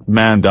talked about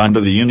man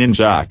under the Union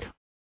Jack.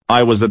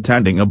 I was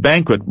attending a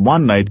banquet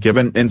one night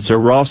given in Sir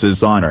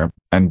Ross's honour,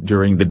 and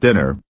during the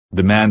dinner,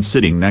 the man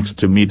sitting next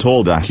to me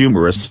told a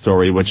humorous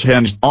story which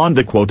hinged on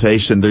the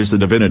quotation, "There's a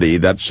divinity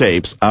that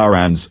shapes our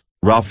ends,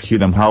 rough hew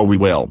them how we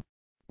will."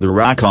 The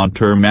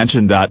raconteur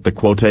mentioned that the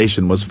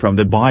quotation was from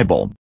the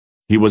Bible.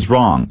 He was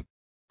wrong.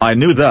 I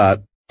knew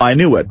that, I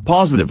knew it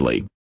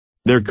positively.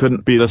 There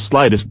couldn't be the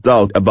slightest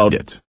doubt about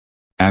it.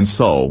 And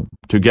so,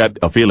 to get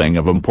a feeling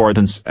of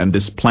importance and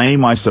display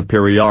my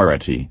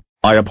superiority,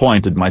 I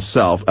appointed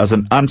myself as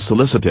an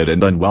unsolicited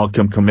and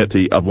unwelcome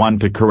committee of one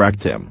to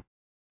correct him.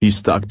 He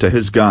stuck to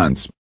his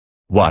guns.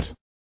 "What?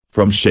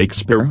 From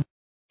Shakespeare?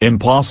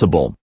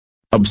 Impossible.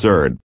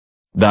 Absurd.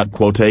 That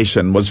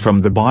quotation was from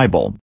the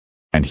Bible.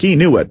 And he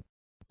knew it."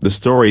 The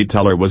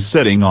storyteller was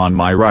sitting on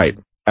my right,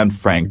 and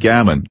Frank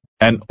Gammon,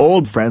 an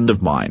old friend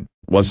of mine,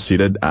 was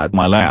seated at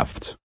my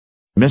left.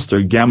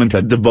 Mr. Gammon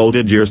had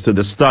devoted years to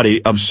the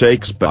study of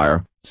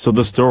Shakespeare, so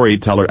the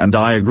storyteller and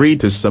I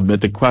agreed to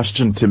submit the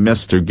question to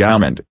Mr.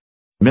 Gammon.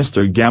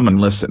 Mr. Gammon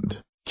listened,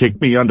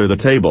 kicked me under the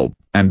table,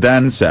 and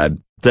then said,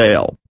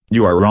 "Dale,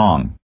 you are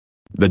wrong.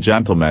 The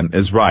gentleman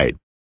is right.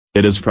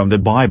 It is from the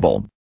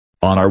Bible."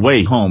 On our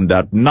way home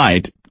that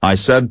night, I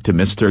said to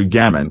Mr.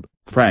 Gammon,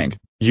 "Frank,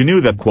 you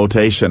knew that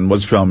quotation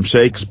was from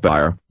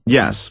Shakespeare?"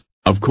 "Yes,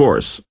 of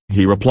course,"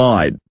 he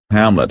replied,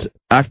 "Hamlet,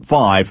 Act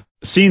 5,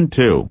 Scene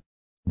 2.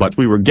 But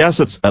we were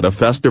guests at a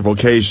festive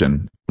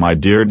occasion, my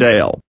dear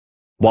Dale.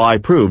 Why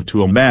prove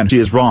to a man he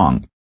is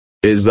wrong?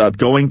 Is that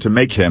going to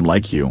make him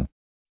like you?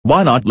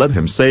 Why not let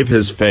him save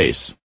his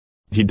face?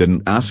 He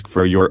didn't ask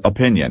for your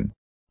opinion.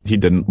 He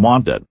didn't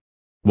want it.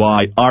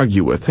 Why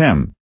argue with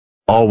him?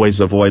 Always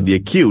avoid the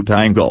acute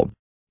angle."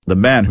 The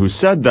man who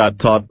said that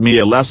taught me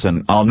a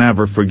lesson I'll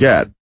never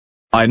forget.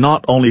 I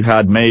not only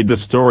had made the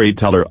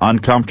storyteller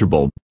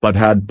uncomfortable, but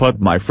had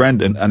put my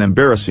friend in an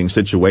embarrassing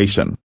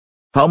situation.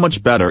 How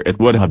much better it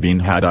would have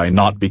been had I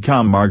not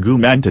become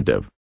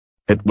argumentative.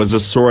 It was a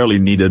sorely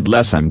needed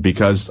lesson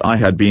because I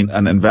had been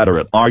an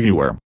inveterate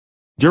arguer.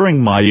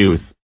 During my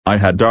youth, I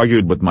had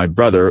argued with my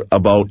brother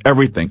about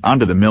everything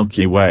under the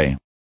Milky Way.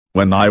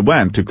 When I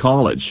went to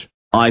college,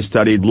 I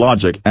studied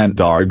logic and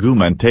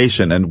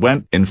argumentation and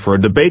went in for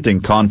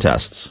debating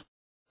contests.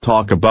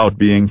 Talk about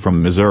being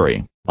from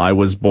Missouri, I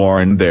was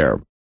born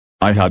there.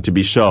 I had to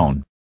be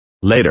shown.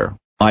 Later,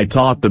 I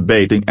taught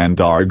debating and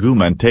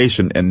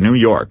argumentation in New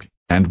York,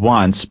 and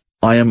once,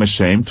 I am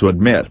ashamed to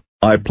admit,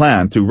 I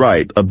plan to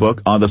write a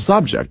book on the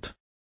subject.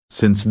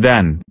 Since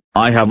then,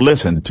 I have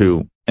listened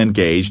to,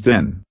 engaged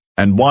in,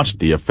 and watched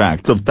the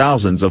effect of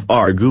thousands of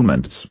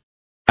arguments.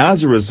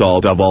 As a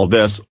result of all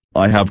this,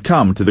 I have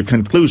come to the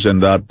conclusion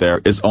that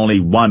there is only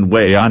one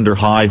way under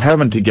high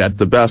heaven to get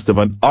the best of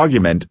an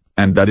argument,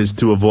 and that is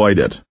to avoid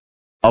it.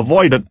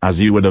 Avoid it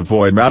as you would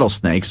avoid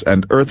rattlesnakes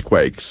and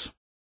earthquakes.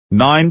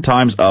 9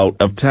 times out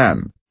of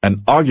 10,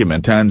 an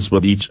argument ends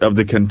with each of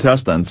the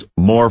contestants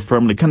more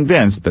firmly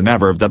convinced than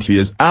ever that he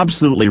is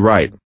absolutely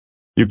right.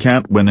 You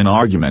can't win an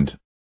argument.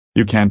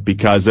 You can't,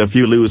 because if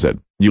you lose it,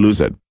 you lose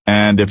it,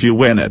 and if you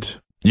win it,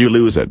 you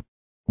lose it.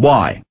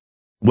 Why?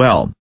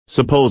 Well,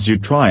 suppose you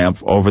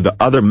triumph over the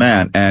other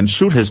man and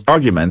shoot his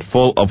argument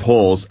full of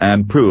holes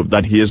and prove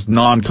that he is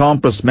non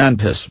compos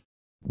mentis.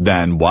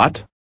 Then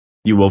what?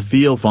 You will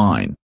feel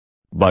fine.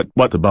 But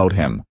what about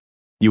him?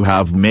 You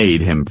have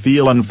made him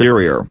feel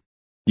inferior.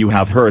 You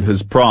have hurt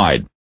his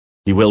pride.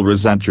 He will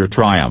resent your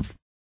triumph.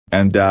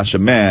 And a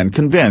man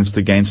convinced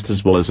against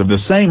his will is of the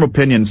same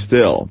opinion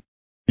still.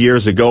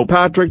 Years ago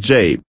Patrick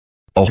J.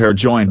 O'Hare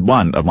joined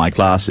one of my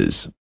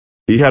classes.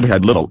 He had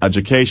had little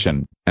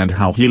education, and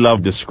how he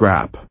loved to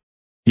scrap.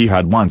 He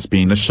had once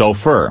been a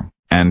chauffeur,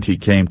 and he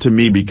came to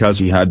me because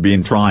he had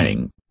been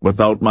trying,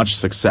 without much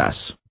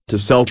success, to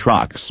sell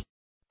trucks.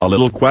 A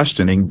little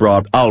questioning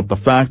brought out the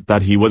fact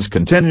that he was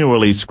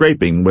continually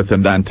scraping with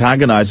and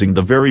antagonizing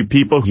the very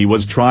people he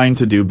was trying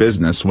to do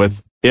business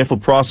with. If a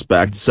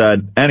prospect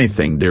said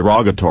anything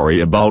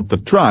derogatory about the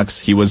trucks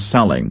he was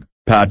selling,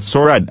 Pat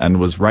soared and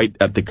was right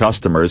at the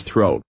customer's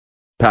throat.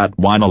 Pat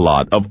won a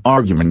lot of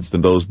arguments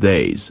in those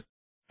days.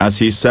 As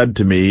he said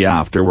to me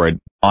afterward,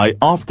 I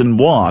often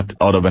walked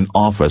out of an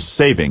office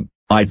saying,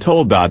 I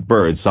told that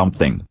bird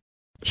something.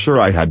 Sure,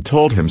 I had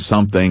told him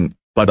something,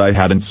 but I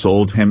hadn't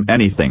sold him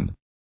anything.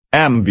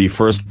 MV's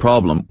first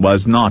problem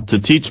was not to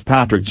teach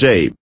Patrick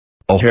J.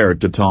 O'Hare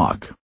to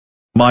talk.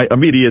 My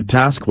immediate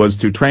task was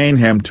to train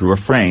him to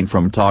refrain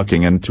from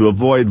talking and to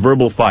avoid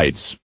verbal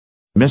fights.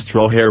 Mr.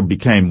 O'Hare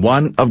became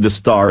one of the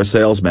star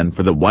salesmen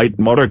for the White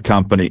Motor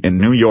Company in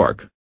New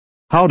York.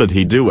 How did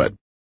he do it?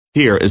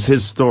 Here is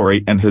his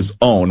story in his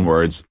own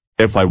words.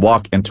 If I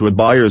walk into a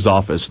buyer's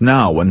office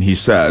now and he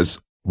says,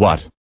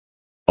 "What?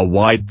 A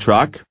white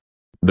truck?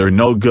 They're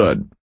no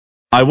good.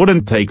 I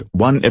wouldn't take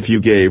one if you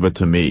gave it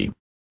to me.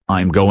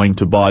 I'm going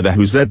to buy the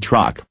Who's It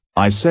truck,"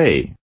 I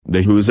say.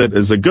 The Who's It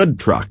is a good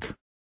truck.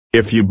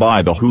 If you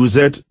buy the Who's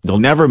It, you'll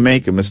never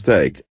make a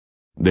mistake.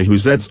 The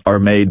Who's Its are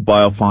made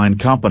by a fine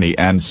company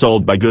and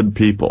sold by good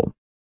people.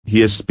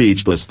 He is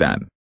speechless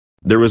then.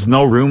 There is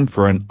no room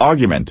for an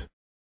argument.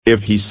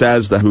 If he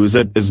says the Who's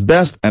It is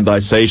best and I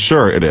say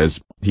sure it is,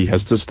 he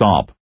has to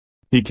stop.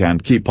 He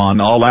can't keep on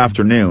all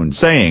afternoon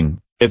saying,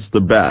 it's the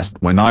best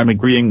when I'm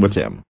agreeing with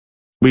him.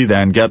 We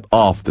then get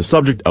off the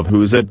subject of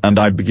Who's It and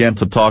I begin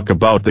to talk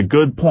about the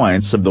good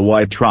points of the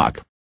white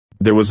truck.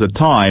 There was a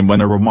time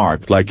when a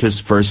remark like his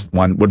first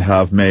one would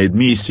have made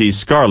me see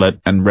scarlet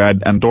and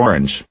red and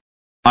orange.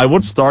 I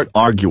would start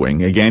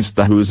arguing against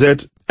the Who's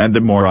It, and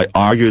the more I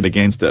argued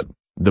against it,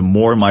 the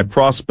more my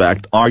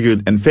prospect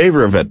argued in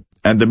favor of it,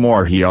 and the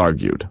more he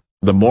argued,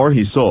 the more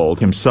he sold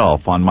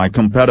himself on my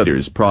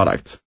competitor's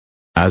product.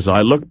 As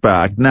I look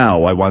back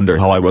now, I wonder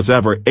how I was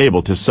ever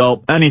able to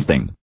sell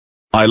anything.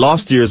 I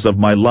lost years of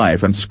my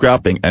life in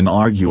scrapping and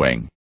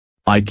arguing.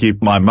 I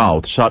keep my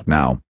mouth shut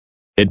now.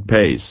 It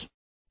pays.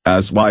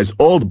 As wise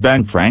old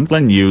Ben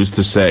Franklin used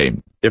to say,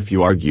 if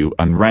you argue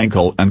and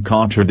rankle and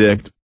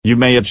contradict, you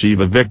may achieve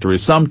a victory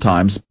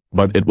sometimes,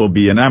 but it will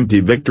be an empty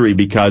victory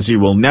because you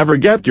will never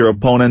get your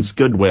opponent's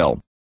goodwill.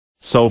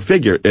 So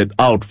figure it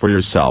out for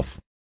yourself.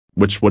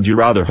 Which would you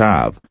rather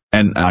have,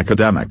 an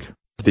academic,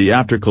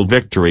 theatrical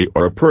victory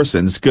or a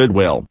person's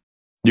goodwill?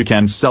 You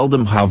can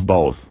seldom have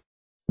both.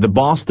 The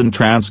Boston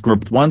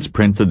Transcript once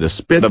printed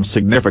this bit of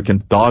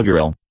significant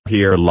doggerel,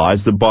 "Here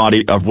lies the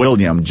body of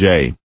William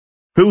J.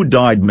 who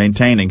died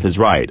maintaining his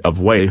right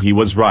of way. He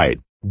was right,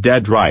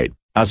 dead right,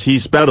 as he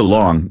sped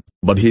along,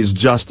 but he's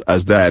just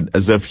as dead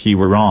as if he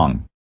were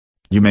wrong."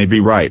 You may be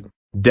right,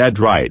 dead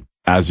right,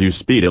 as you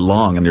speed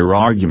along in your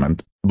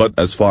argument, but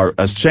as far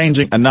as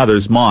changing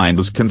another's mind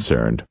is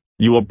concerned,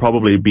 you will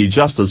probably be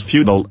just as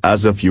futile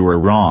as if you were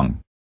wrong.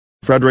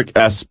 Frederick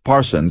S.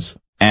 Parsons,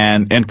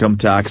 an income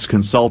tax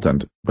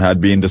consultant,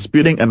 had been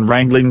disputing and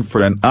wrangling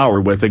for an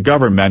hour with a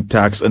government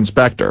tax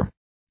inspector.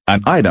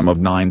 An item of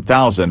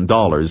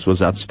 $9,000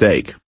 was at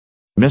stake.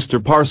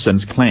 Mr.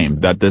 Parsons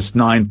claimed that this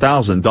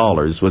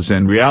 $9,000 was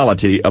in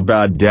reality a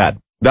bad debt,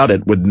 that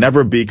it would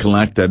never be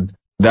collected,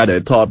 that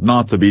it ought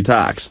not to be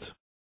taxed.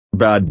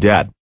 "Bad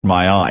debt,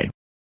 my eye,"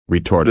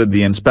 retorted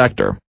the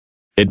inspector.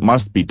 "It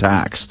must be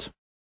taxed."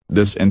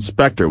 This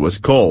inspector was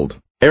cold,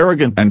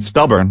 arrogant and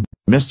stubborn,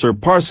 Mr.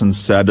 Parsons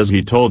said as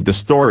he told the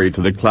story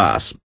to the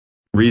class.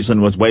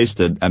 Reason was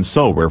wasted and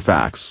so were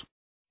facts.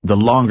 The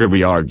longer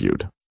we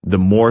argued, the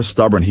more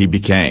stubborn he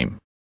became.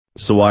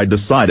 So I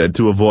decided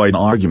to avoid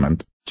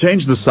argument,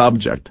 change the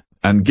subject,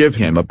 and give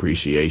him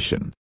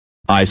appreciation.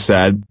 I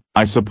said,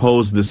 I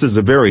suppose this is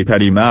a very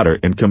petty matter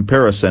in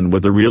comparison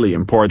with the really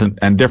important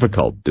and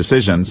difficult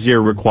decisions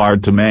you're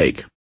required to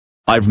make.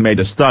 I've made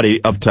a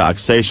study of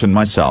taxation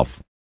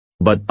myself.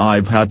 But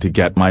I've had to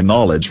get my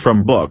knowledge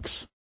from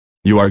books.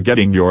 You are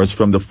getting yours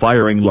from the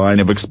firing line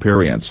of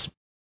experience.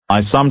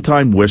 I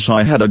sometimes wish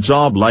I had a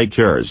job like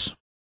yours.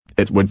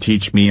 It would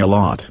teach me a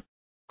lot.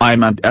 I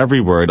meant every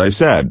word I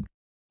said.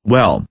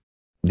 Well.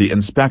 The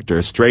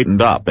inspector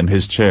straightened up in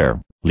his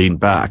chair, leaned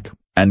back,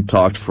 and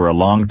talked for a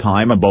long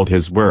time about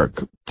his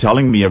work,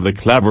 telling me of the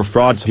clever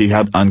frauds he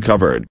had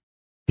uncovered.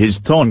 His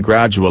tone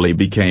gradually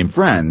became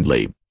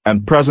friendly,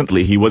 and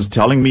presently he was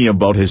telling me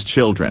about his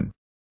children.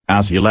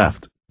 As he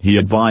left, he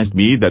advised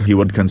me that he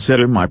would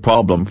consider my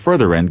problem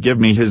further and give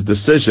me his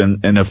decision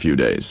in a few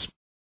days.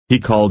 He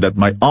called at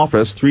my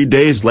office 3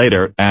 days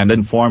later and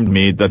informed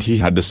me that he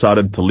had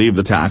decided to leave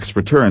the tax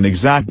return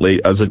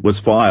exactly as it was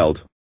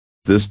filed.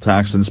 This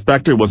tax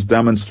inspector was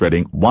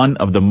demonstrating one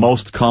of the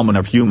most common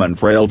of human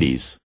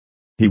frailties.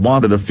 He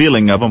wanted a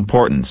feeling of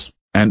importance,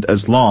 and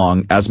as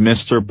long as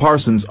Mr.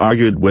 Parsons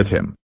argued with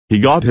him, he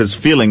got his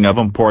feeling of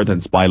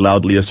importance by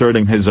loudly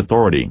asserting his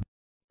authority.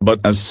 But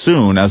as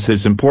soon as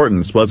his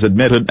importance was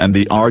admitted and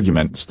the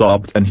argument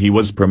stopped and he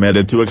was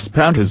permitted to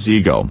expand his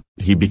ego,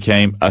 he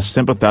became a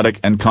sympathetic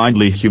and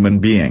kindly human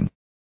being.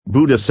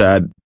 Buddha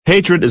said,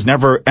 "Hatred is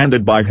never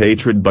ended by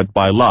hatred but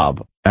by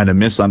love, and a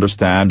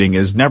misunderstanding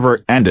is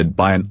never ended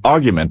by an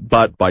argument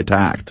but by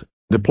tact,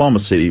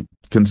 diplomacy,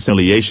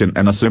 conciliation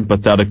and a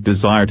sympathetic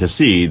desire to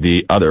see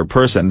the other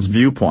person's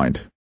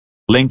viewpoint."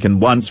 Lincoln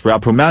once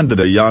reprimanded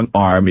a young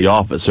army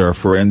officer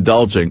for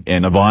indulging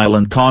in a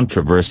violent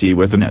controversy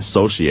with an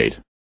associate.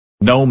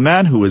 "No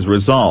man who is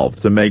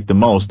resolved to make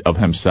the most of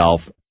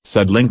himself,"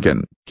 said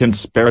Lincoln, "can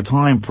spare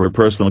time for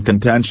personal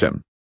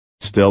contention.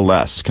 Still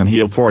less can he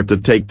afford to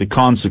take the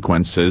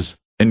consequences,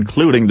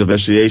 including the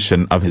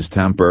vitiation of his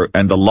temper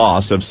and the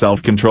loss of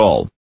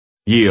self-control.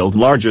 Yield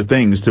larger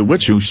things to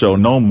which you show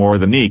no more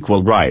than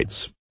equal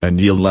rights, and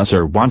yield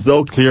lesser ones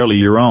though clearly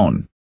your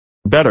own.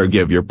 Better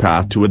give your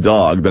path to a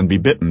dog than be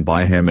bitten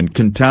by him in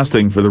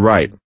contesting for the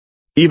right.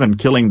 Even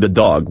killing the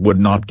dog would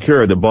not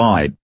cure the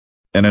bite."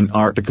 In an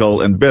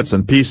article in Bits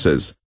and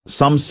Pieces,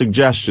 some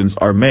suggestions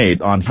are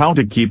made on how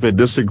to keep a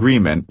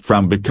disagreement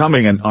from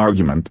becoming an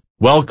argument.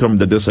 Welcome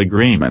the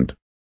disagreement.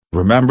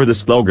 Remember the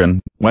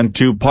slogan, when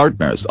two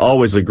partners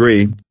always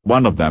agree,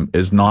 one of them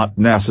is not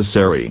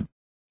necessary.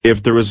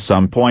 If there is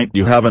some point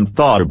you haven't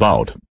thought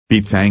about,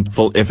 be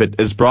thankful if it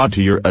is brought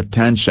to your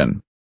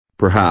attention.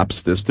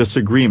 Perhaps this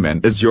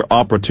disagreement is your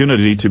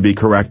opportunity to be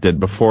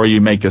corrected before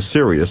you make a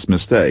serious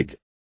mistake.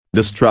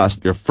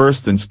 Distrust your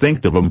first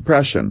instinctive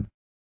impression.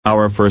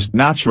 Our first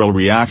natural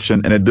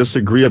reaction in a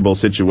disagreeable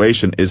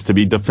situation is to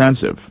be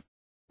defensive.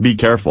 Be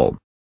careful.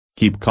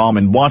 Keep calm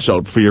and watch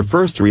out for your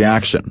first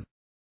reaction.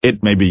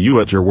 It may be you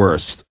at your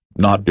worst,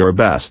 not your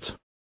best.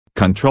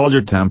 Control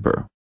your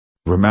temper.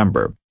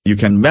 Remember, you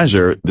can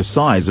measure the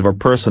size of a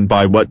person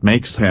by what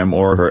makes him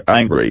or her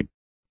angry.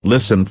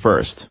 Listen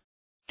first.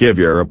 Give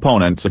your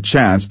opponents a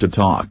chance to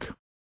talk.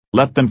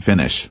 Let them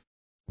finish.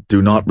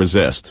 Do not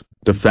resist,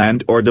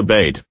 defend or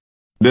debate.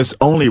 This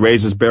only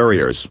raises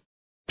barriers.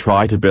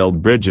 Try to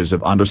build bridges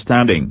of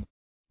understanding.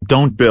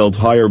 Don't build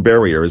higher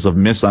barriers of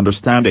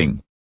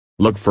misunderstanding.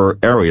 Look for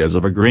areas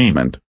of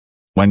agreement.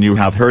 When you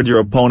have heard your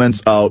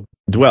opponents out,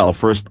 dwell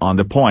first on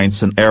the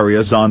points and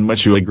areas on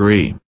which you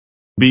agree.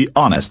 Be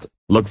honest,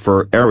 look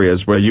for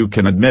areas where you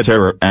can admit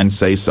error and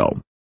say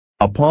so.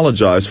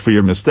 Apologize for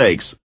your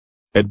mistakes.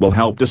 It will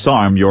help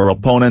disarm your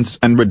opponents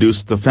and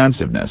reduce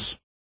defensiveness.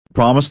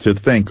 Promise to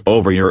think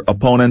over your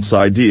opponent's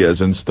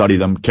ideas and study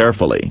them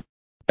carefully.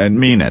 And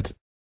mean it.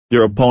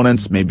 Your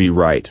opponents may be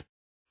right.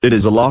 It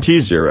is a lot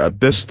easier at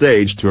this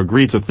stage to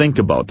agree to think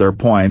about their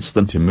points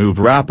than to move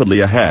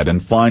rapidly ahead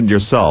and find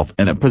yourself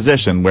in a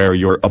position where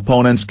your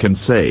opponents can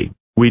say,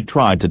 "We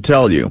tried to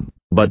tell you,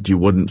 but you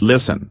wouldn't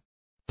listen."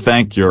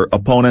 Thank your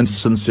opponents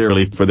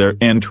sincerely for their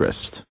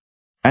interest.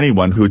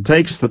 Anyone who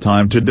takes the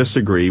time to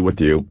disagree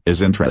with you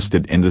is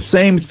interested in the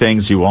same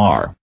things you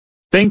are.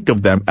 Think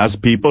of them as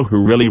people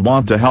who really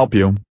want to help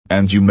you,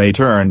 and you may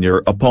turn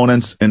your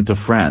opponents into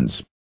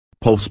friends.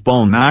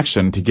 Postpone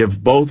action to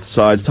give both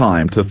sides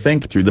time to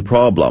think through the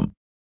problem.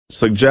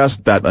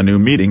 Suggest that a new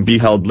meeting be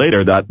held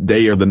later that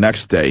day or the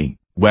next day,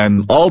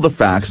 when all the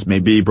facts may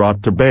be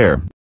brought to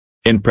bear.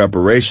 In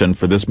preparation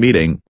for this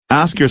meeting,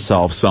 ask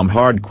yourself some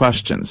hard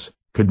questions.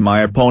 Could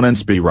my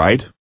opponents be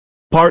right?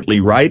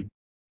 Partly right?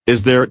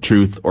 Is there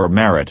truth or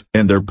merit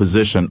in their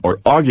position or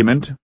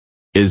argument?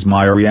 Is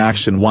my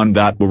reaction one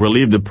that will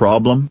relieve the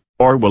problem,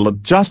 or will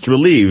it just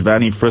relieve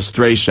any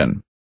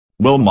frustration?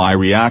 Will my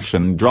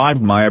reaction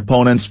drive my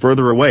opponents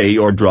further away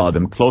or draw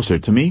them closer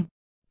to me?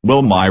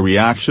 Will my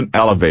reaction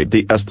elevate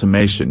the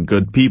estimation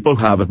good people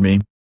have of me?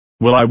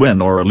 Will I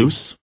win or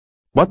lose?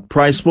 What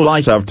price will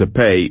I have to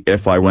pay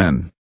if I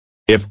win?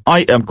 If I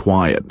am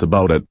quiet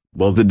about it,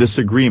 will the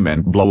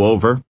disagreement blow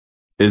over?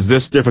 Is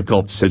this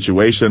difficult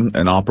situation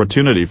an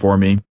opportunity for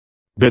me?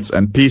 Bits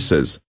and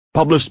Pieces,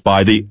 published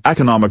by the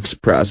Economics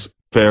Press,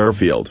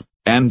 Fairfield,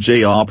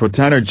 NJA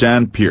pretender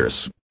Jan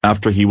Pierce,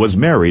 after he was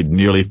married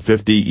nearly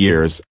 50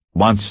 years,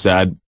 once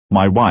said,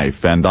 "My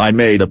wife and I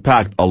made a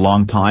pact a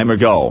long time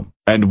ago,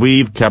 and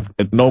we've kept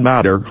it no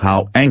matter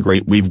how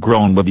angry we've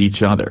grown with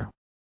each other.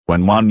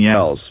 When one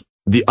yells,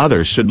 the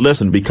other should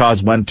listen,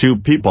 because when two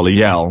people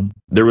yell,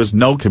 there is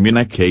no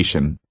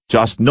communication,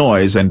 just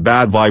noise and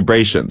bad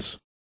vibrations.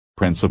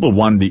 Principle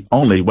 1: the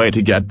only way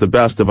to get the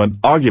best of an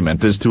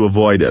argument is to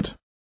avoid it.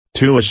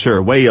 2. A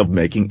sure way of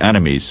making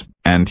enemies,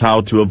 and how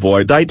to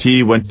avoid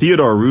it. When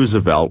Theodore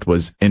Roosevelt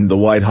was in the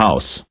White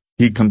House,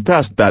 he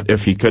confessed that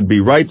if he could be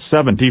right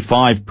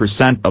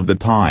 75% of the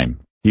time,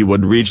 he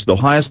would reach the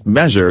highest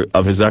measure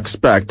of his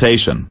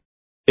expectation.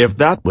 If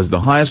that was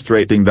the highest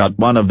rating that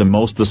one of the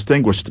most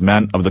distinguished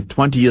men of the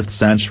 20th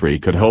century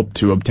could hope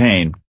to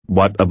obtain,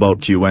 what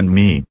about you and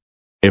me?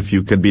 If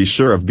you could be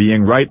sure of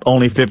being right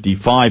only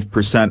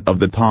 55% of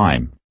the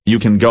time, you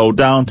can go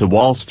down to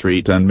Wall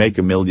Street and make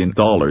 $1 million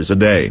a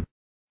day.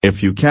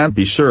 If you can't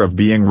be sure of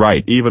being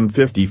right even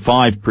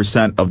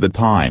 55% of the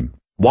time,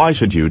 why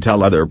should you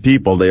tell other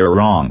people they are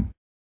wrong?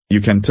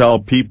 You can tell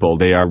people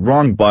they are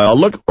wrong by a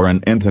look or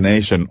an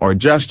intonation or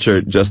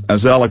gesture just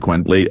as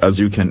eloquently as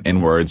you can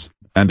in words,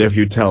 and if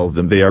you tell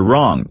them they are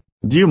wrong,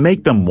 do you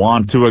make them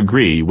want to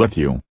agree with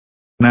you?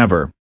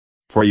 Never.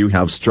 For you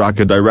have struck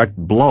a direct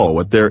blow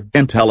at their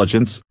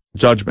intelligence,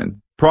 judgment,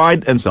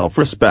 pride and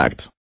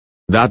self-respect.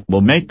 That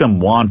will make them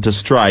want to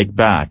strike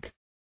back.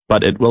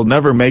 But it will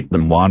never make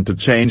them want to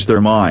change their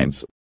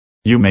minds.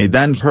 You may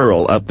then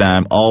hurl at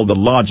them all the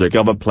logic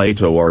of a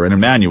Plato or an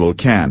Immanuel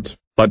Kant,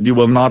 but you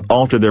will not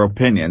alter their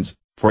opinions,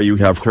 for you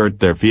have hurt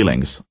their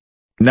feelings.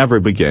 Never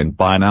begin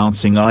by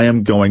announcing, "I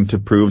am going to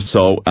prove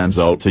so and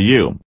so to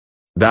you."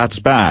 That's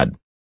bad.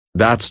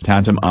 That's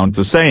tantamount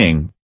to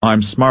saying,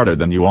 "I'm smarter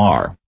than you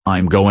are,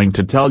 I'm going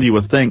to tell you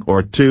a thing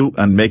or two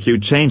and make you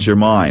change your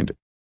mind."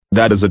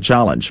 That is a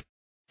challenge.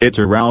 It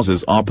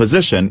arouses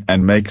opposition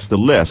and makes the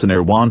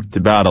listener want to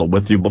battle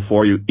with you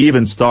before you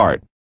even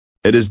start.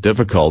 It is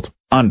difficult,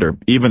 under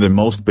even the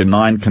most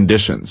benign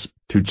conditions,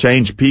 to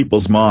change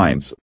people's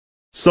minds.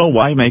 So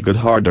why make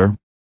it harder?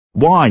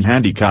 Why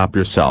handicap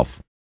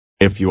yourself?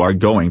 If you are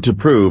going to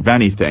prove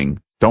anything,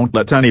 don't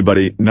let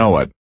anybody know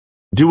it.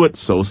 Do it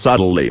so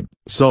subtly,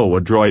 so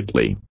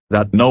adroitly,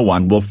 that no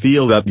one will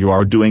feel that you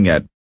are doing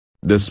it.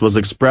 This was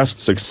expressed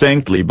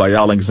succinctly by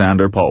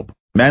Alexander Pope: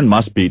 "Men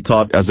must be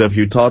taught as if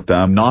you taught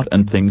them not,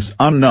 and things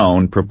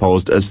unknown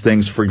proposed as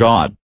things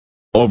forgot."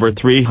 Over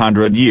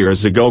 300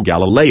 years ago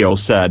Galileo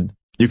said,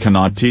 "You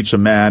cannot teach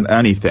a man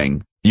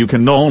anything, you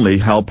can only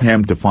help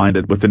him to find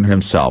it within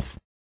himself."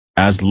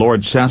 As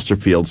Lord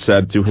Chesterfield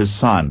said to his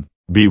son,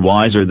 "Be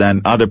wiser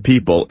than other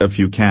people if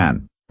you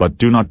can, but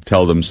do not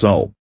tell them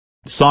so."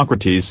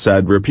 Socrates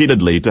said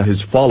repeatedly to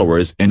his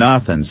followers in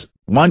Athens,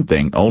 "One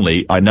thing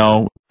only I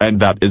know, and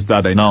that is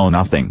that I know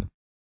nothing."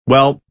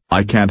 Well,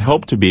 I can't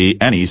hope to be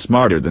any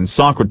smarter than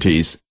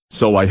Socrates,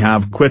 so I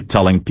have quit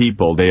telling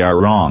people they are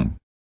wrong.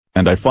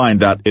 And I find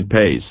that it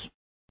pays.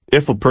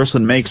 If a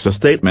person makes a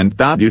statement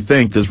that you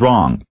think is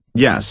wrong,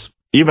 yes,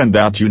 even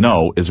that you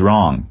know is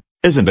wrong,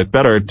 isn't it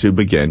better to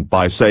begin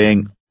by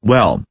saying,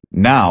 "Well,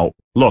 now,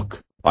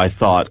 look, I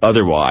thought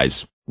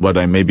otherwise, but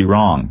I may be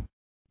wrong.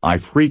 I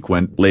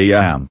frequently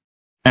am.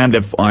 And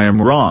if I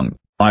am wrong,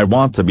 I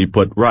want to be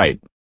put right.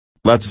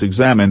 Let's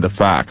examine the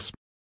facts."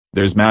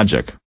 There's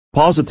magic,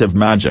 positive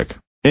magic,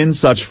 in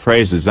such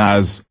phrases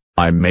as,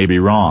 "I may be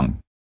wrong.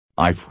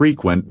 I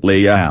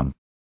frequently am."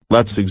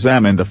 Let's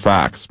examine the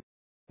facts.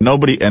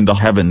 Nobody in the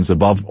heavens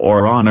above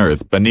or on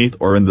earth beneath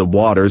or in the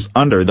waters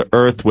under the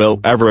earth will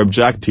ever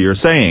object to your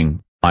saying,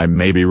 "I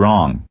may be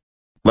wrong."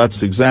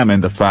 Let's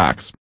examine the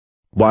facts.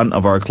 One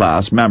of our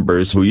class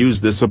members who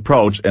used this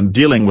approach in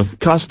dealing with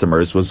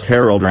customers was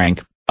Harold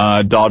Rank,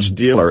 a Dodge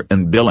dealer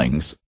in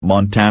Billings,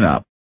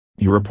 Montana.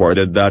 He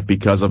reported that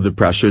because of the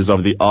pressures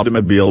of the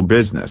automobile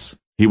business,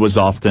 he was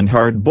often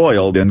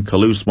hard-boiled and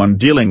callous when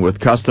dealing with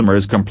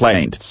customers'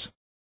 complaints.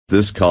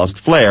 This caused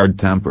flared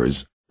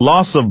tempers,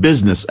 loss of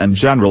business and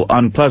general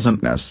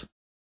unpleasantness.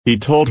 He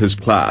told his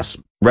class,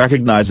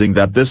 recognizing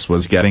that this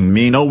was getting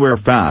me nowhere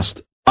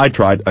fast, "I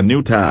tried a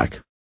new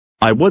tack.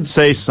 I would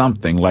say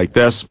something like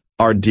this: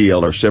 our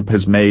dealership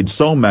has made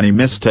so many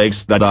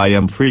mistakes that I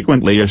am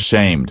frequently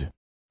ashamed.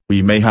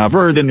 We may have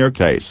erred in your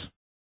case.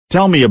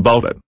 Tell me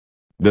about it."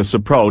 This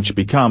approach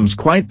becomes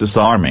quite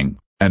disarming,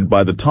 and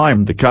by the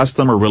time the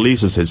customer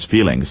releases his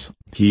feelings,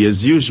 he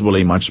is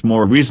usually much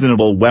more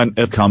reasonable when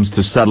it comes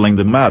to settling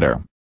the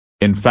matter.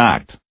 In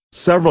fact,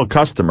 several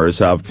customers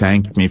have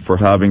thanked me for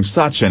having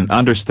such an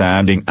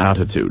understanding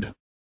attitude.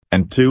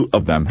 And 2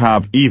 of them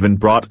have even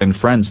brought in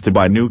friends to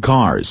buy new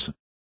cars.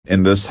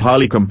 In this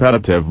highly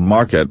competitive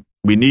market,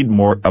 we need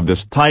more of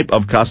this type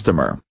of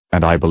customer,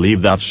 and I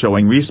believe that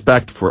showing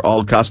respect for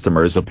all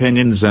customers'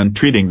 opinions and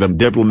treating them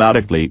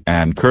diplomatically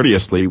and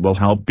courteously will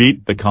help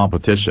beat the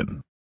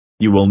competition.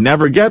 You will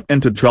never get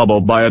into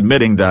trouble by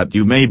admitting that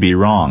you may be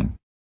wrong.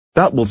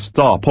 That will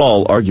stop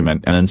all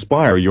argument and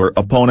inspire your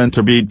opponent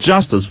to be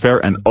just as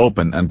fair and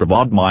open and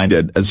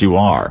broad-minded as you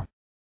are.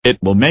 It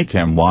will make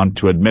him want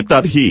to admit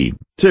that he,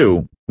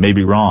 too, may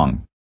be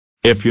wrong.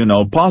 If you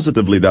know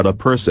positively that a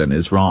person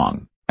is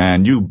wrong,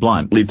 and you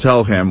bluntly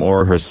tell him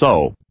or her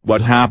so,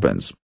 what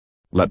happens?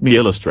 Let me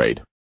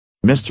illustrate.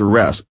 Mr.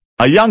 S.,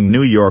 a young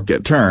New York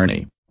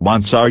attorney,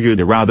 once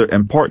argued a rather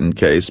important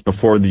case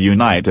before the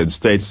United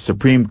States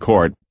Supreme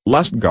Court,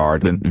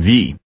 Lustgarten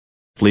v.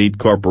 Fleet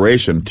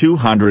Corporation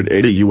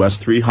 280 U.S.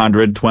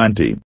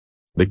 320.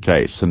 The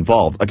case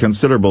involved a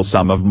considerable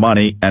sum of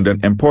money and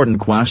an important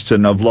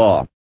question of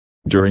law.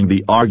 During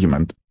the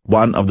argument,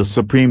 one of the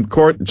Supreme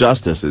Court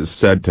justices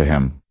said to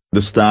him,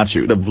 "The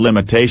statute of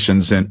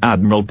limitations in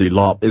admiralty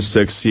law is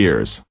 6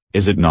 years,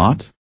 is it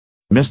not?"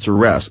 Mr.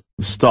 S.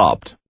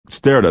 stopped,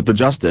 stared at the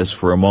justice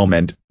for a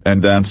moment,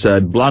 and then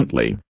said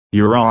bluntly,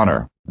 "Your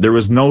Honor, there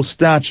is no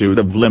statute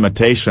of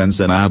limitations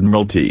in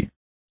admiralty."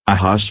 A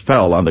hush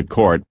fell on the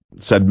court,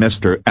 said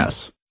Mr.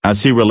 S.,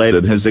 as he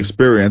related his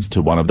experience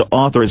to one of the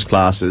author's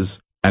classes,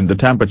 and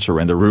the temperature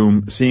in the room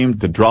seemed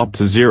to drop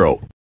to zero.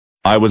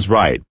 I was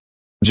right.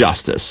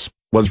 Justice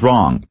was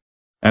wrong.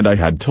 And I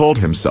had told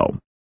him so.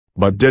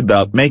 But did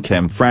that make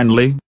him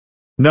friendly?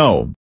 No.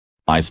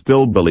 I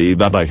still believe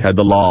that I had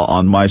the law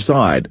on my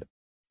side.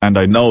 And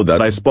I know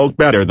that I spoke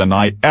better than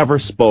I ever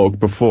spoke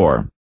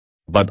before.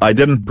 But I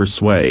didn't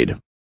persuade.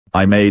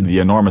 I made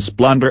the enormous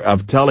blunder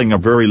of telling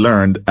a very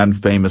learned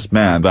and famous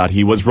man that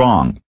he was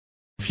wrong.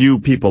 Few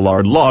people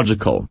are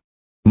logical.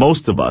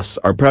 Most of us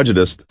are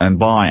prejudiced and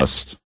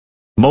biased.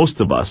 Most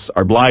of us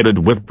are blighted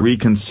with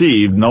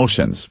preconceived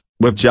notions,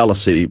 with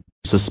jealousy,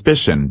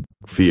 suspicion,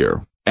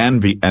 fear,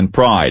 envy and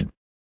pride.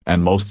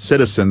 And most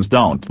citizens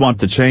don't want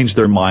to change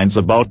their minds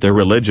about their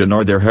religion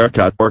or their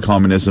haircut or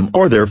communism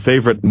or their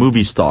favorite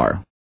movie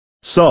star.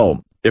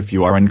 So, if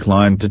you are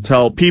inclined to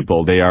tell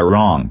people they are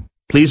wrong,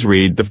 please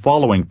read the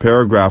following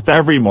paragraph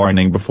every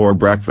morning before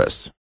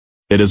breakfast.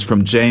 It is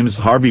from James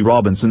Harvey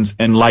Robinson's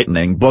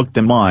enlightening book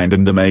The Mind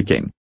in the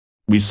Making.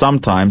 We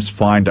sometimes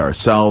find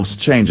ourselves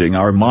changing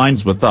our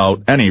minds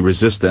without any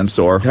resistance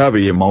or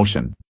heavy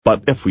emotion,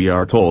 but if we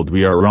are told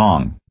we are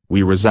wrong,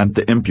 we resent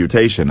the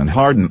imputation and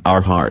harden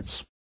our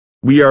hearts.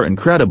 We are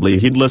incredibly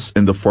heedless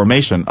in the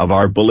formation of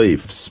our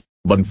beliefs,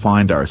 but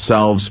find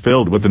ourselves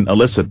filled with an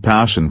illicit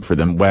passion for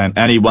them when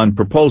anyone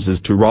proposes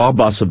to rob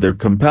us of their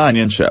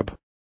companionship.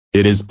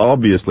 It is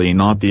obviously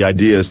not the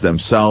ideas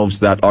themselves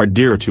that are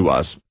dear to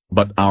us,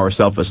 but our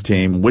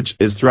self-esteem which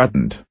is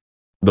threatened.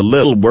 The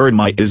little word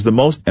 "my" is the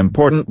most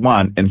important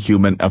one in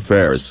human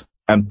affairs,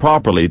 and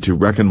properly to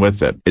reckon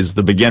with it is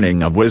the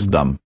beginning of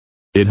wisdom.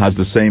 It has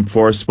the same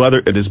force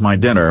whether it is my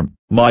dinner,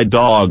 my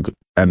dog,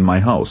 and my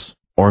house,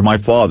 or my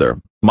father,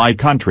 my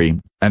country,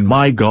 and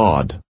my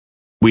God.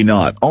 We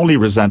not only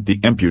resent the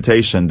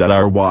imputation that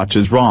our watch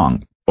is wrong,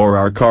 or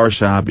our car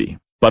shabby,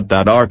 but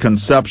that our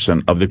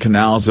conception of the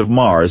canals of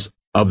Mars,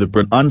 of the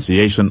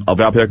pronunciation of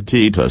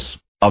Epictetus,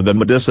 of the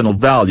medicinal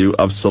value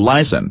of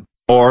salicin,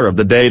 or of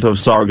the date of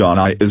Sargon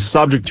is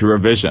subject to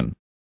revision.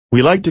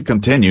 We like to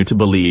continue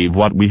to believe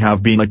what we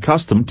have been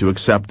accustomed to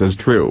accept as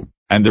true,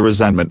 and the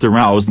resentment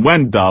aroused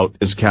when doubt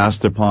is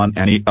cast upon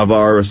any of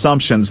our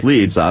assumptions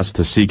leads us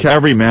to seek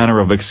every manner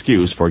of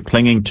excuse for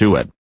clinging to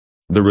it.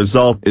 The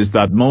result is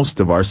that most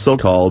of our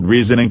so-called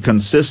reasoning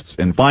consists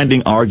in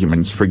finding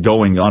arguments for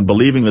going on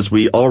believing as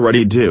we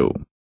already do.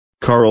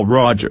 Carl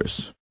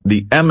Rogers,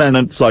 the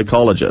eminent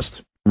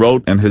psychologist,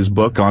 wrote in his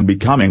book On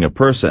Becoming a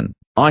Person,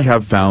 "I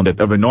have found it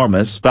of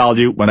enormous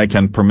value when I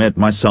can permit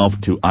myself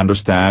to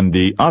understand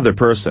the other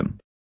person."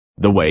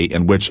 The way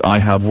in which I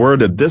have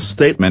worded this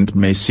statement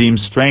may seem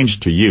strange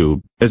to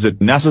you. Is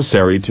it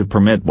necessary to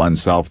permit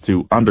oneself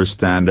to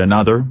understand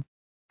another?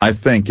 I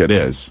think it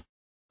is.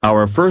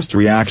 Our first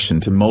reaction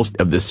to most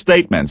of the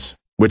statements,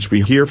 which we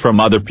hear from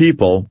other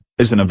people,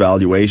 is an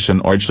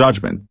evaluation or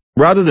judgment,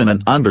 rather than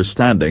an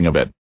understanding of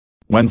it.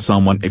 When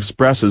someone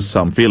expresses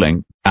some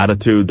feeling,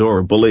 attitude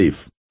or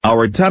belief,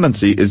 our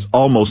tendency is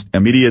almost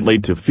immediately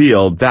to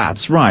feel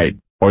that's right,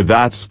 or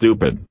that's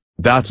stupid,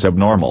 that's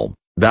abnormal,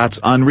 that's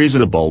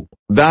unreasonable,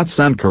 that's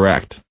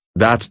incorrect,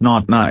 that's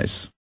not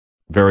nice.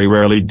 Very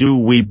rarely do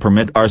we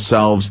permit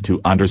ourselves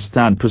to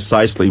understand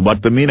precisely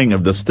what the meaning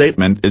of the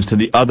statement is to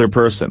the other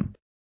person.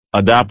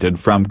 Adapted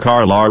from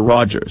Carl R.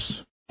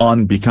 Rogers,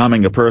 On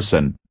Becoming a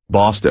Person,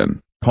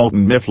 Boston,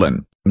 Houghton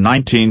Mifflin,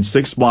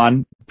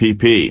 1961,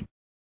 pp.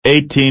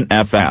 18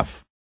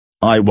 ff.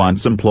 I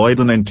once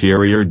employed an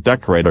interior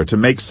decorator to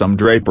make some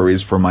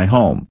draperies for my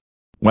home.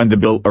 When the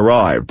bill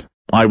arrived,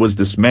 I was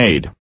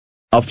dismayed.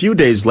 A few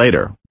days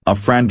later, a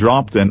friend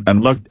dropped in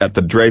and looked at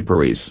the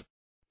draperies.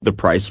 The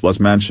price was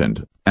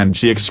mentioned, and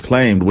she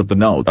exclaimed with a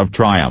note of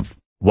triumph,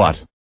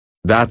 "What?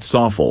 That's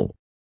awful.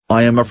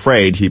 I am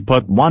afraid he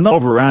put one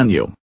over on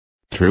you."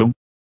 True?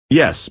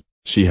 Yes,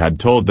 she had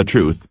told the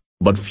truth,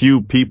 but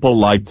few people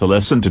like to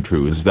listen to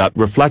truths that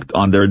reflect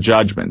on their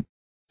judgment.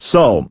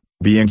 So,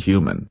 being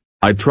human,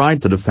 I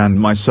tried to defend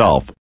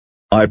myself.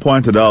 I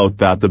pointed out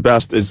that the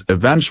best is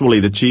eventually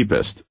the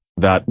cheapest,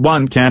 that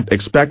one can't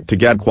expect to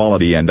get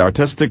quality and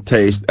artistic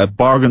taste at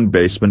bargain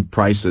basement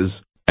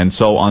prices, and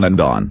so on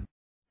and on.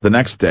 The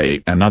next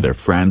day another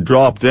friend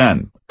dropped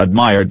in,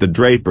 admired the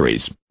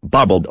draperies,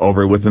 bubbled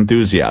over with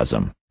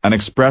enthusiasm, and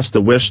expressed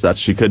a wish that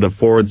she could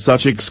afford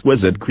such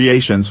exquisite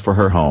creations for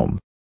her home.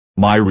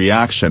 My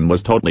reaction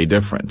was totally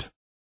different.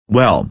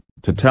 "Well,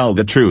 to tell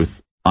the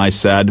truth," I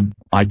said,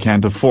 "I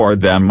can't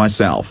afford them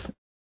myself.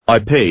 I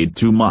paid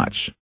too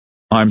much.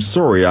 I'm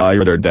sorry I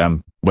ordered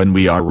them." When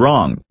we are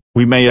wrong,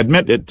 we may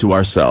admit it to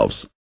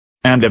ourselves.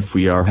 And if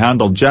we are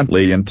handled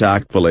gently and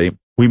tactfully,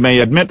 we may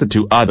admit it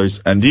to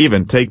others and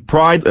even take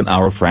pride in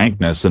our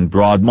frankness and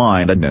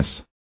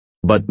broad-mindedness.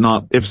 But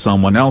not if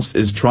someone else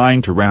is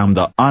trying to ram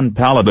the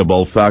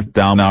unpalatable fact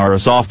down our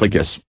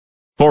esophagus.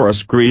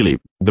 Horace Greeley,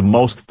 the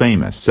most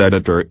famous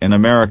editor in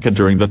America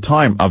during the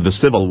time of the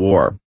Civil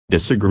War,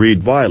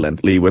 disagreed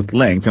violently with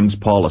Lincoln's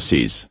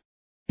policies.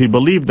 He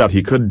believed that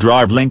he could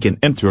drive Lincoln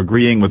into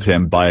agreeing with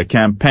him by a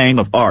campaign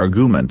of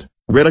argument,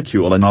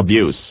 ridicule and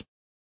abuse.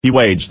 He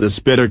waged this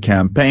bitter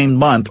campaign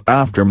month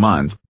after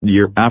month,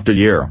 year after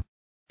year.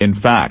 In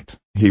fact,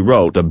 he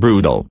wrote a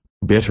brutal,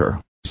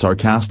 bitter,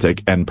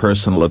 sarcastic and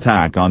personal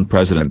attack on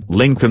President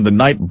Lincoln the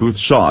night Booth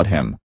shot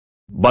him.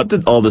 But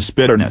did all this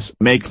bitterness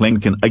make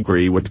Lincoln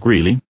agree with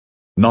Greeley?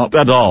 Not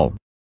at all.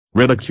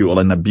 Ridicule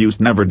and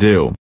abuse never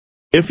do.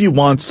 If you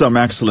want some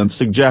excellent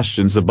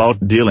suggestions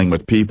about dealing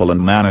with people and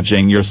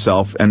managing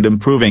yourself and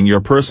improving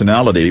your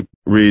personality,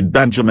 read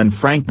Benjamin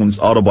Franklin's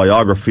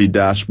autobiography.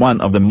 One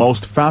of the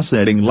most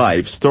fascinating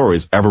life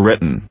stories ever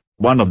written,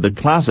 one of the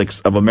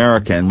classics of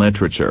American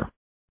literature.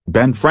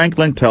 Ben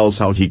Franklin tells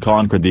how he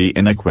conquered the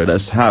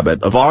iniquitous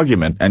habit of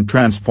argument and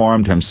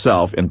transformed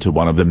himself into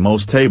one of the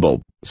most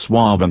able,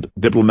 suave and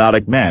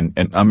diplomatic men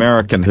in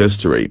American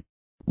history.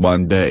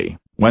 One day,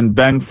 when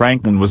Ben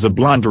Franklin was a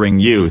blundering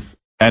youth,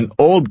 an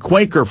old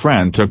Quaker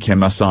friend took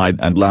him aside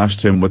and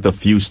lashed him with a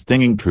few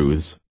stinging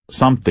truths,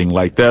 something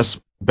like this: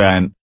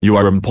 "Ben, you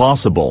are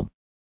impossible.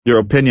 Your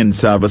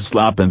opinions have a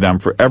slap in them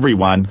for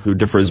everyone who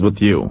differs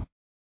with you.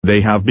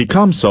 They have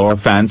become so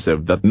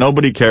offensive that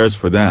nobody cares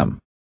for them.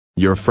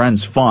 Your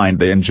friends find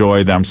they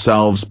enjoy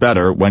themselves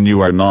better when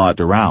you are not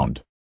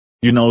around.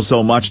 You know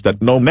so much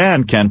that no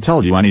man can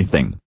tell you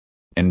anything.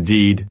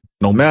 Indeed,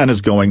 no man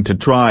is going to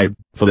try,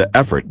 for the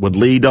effort would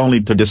lead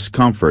only to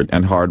discomfort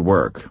and hard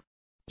work.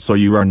 So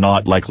you are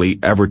not likely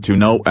ever to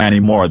know any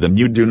more than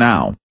you do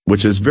now,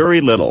 which is very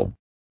little."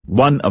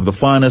 One of the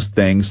finest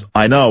things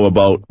I know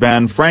about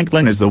Ben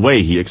Franklin is the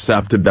way he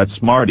accepted that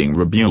smarting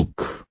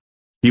rebuke.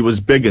 He was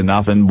big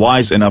enough and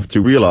wise enough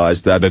to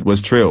realize that it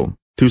was true,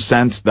 to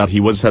sense that he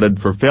was headed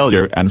for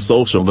failure and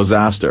social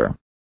disaster.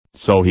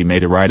 So he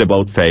made a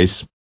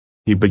right-about-face.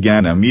 He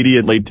began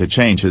immediately to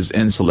change his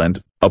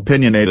insolent,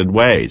 opinionated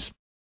ways.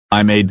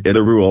 "I made it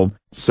a rule,"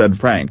 said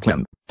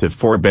Franklin, "to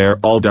forbear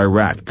all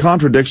direct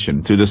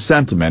contradiction to the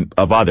sentiment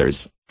of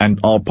others, and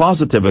all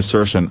positive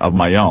assertion of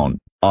my own.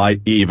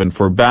 I even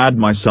forbade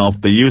myself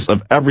the use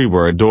of every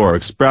word or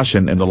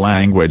expression in the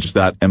language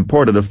that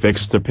imported a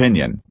fixed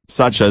opinion,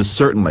 such as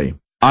certainly,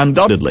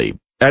 undoubtedly,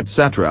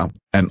 etc.,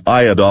 and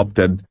I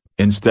adopted,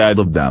 instead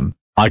of them,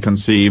 I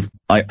conceive,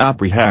 I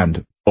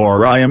apprehend,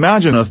 or I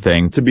imagine a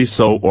thing to be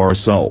so, or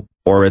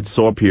it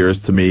so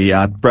appears to me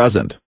at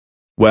present.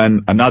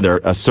 When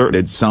another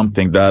asserted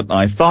something that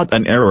I thought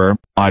an error,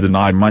 I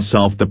denied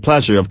myself the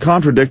pleasure of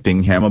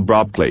contradicting him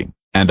abruptly,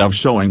 and of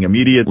showing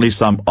immediately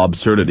some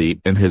absurdity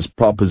in his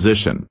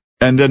proposition,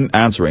 and in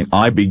answering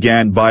I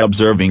began by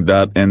observing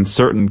that in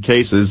certain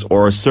cases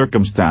or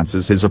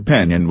circumstances his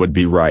opinion would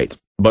be right,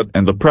 but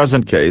in the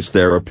present case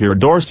there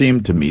appeared or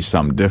seemed to me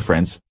some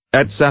difference,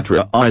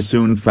 etc. I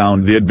soon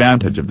found the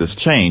advantage of this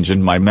change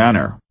in my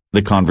manner.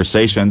 The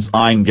conversations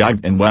I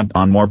engaged in went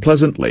on more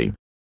pleasantly.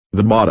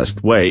 The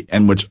modest way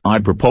in which I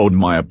proposed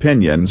my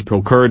opinions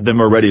procured them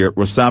a readier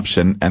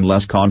reception and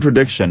less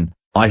contradiction.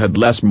 I had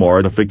less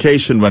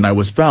mortification when I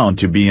was found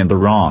to be in the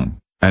wrong,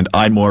 and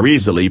I more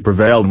easily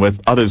prevailed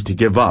with others to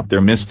give up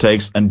their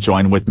mistakes and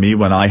join with me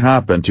when I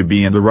happened to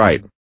be in the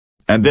right.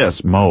 And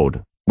this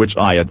mode, which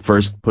I at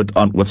first put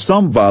on with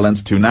some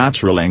violence to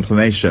natural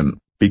inclination,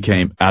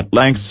 became at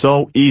length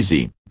so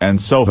easy,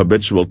 and so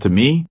habitual to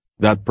me,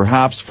 that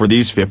perhaps for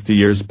these 50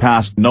 years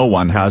past no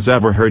one has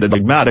ever heard a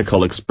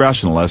dogmatical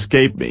expression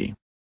escape me.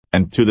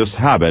 And to this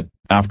habit,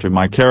 after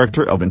my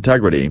character of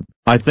integrity,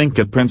 I think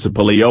it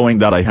principally owing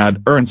that I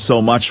had earned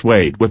so much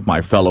weight with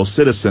my fellow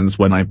citizens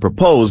when I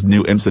proposed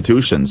new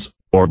institutions,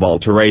 or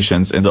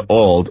alterations in the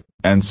old,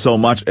 and so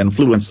much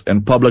influence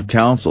in public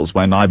councils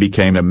when I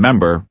became a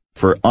member,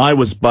 for I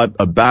was but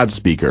a bad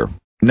speaker,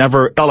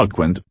 never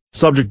eloquent,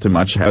 subject to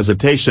much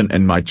hesitation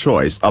in my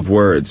choice of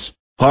words,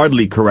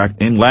 hardly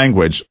correct in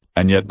language,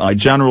 and yet I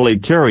generally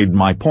carried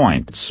my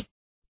points.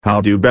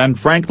 How do Ben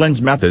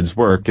Franklin's methods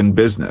work in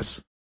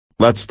business?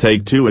 Let's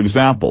take two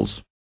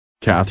examples.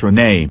 Catherine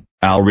A.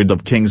 Allred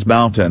of Kings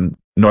Mountain,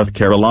 North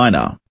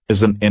Carolina,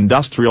 is an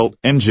industrial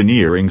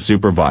engineering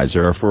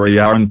supervisor for a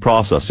yarn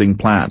processing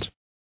plant.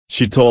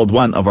 She told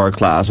one of our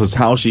classes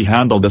how she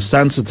handled a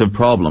sensitive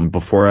problem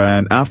before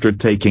and after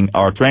taking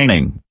our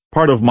training.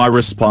 "Part of my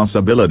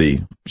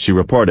responsibility," she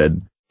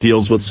reported,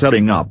 "deals with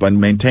setting up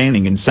and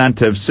maintaining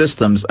incentive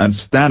systems and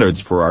standards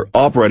for our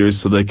operators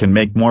so they can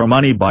make more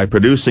money by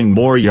producing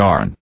more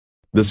yarn.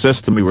 The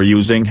system we were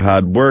using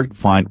had worked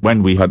fine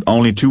when we had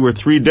only 2 or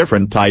 3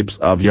 different types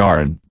of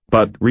yarn,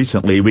 but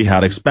recently we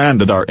had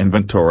expanded our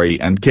inventory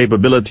and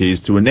capabilities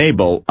to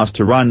enable us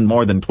to run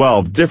more than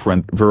 12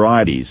 different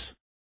varieties.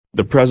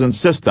 The present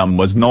system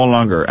was no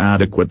longer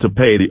adequate to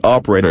pay the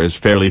operators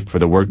fairly for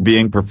the work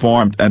being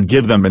performed and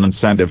give them an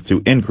incentive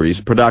to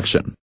increase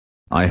production.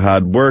 I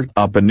had worked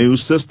up a new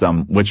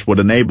system which would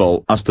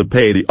enable us to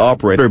pay the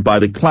operator by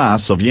the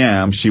class of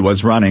yam she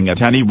was running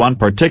at any one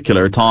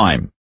particular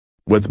time.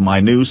 With my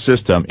new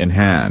system in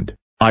hand,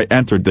 I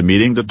entered the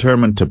meeting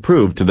determined to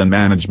prove to the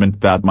management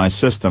that my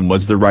system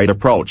was the right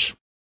approach.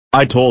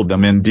 I told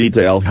them in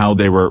detail how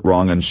they were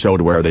wrong and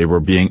showed where they were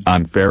being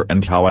unfair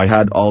and how I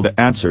had all the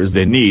answers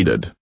they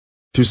needed.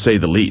 To say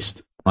the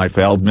least, I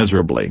failed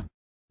miserably.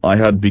 I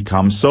had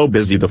become so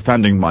busy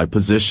defending my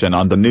position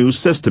on the new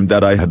system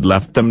that I had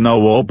left them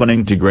no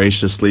opening to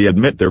graciously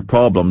admit their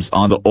problems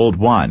on the old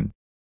one.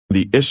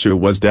 The issue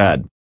was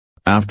dead.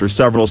 After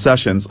several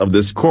sessions of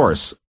this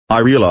course, I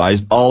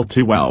realized all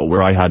too well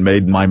where I had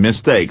made my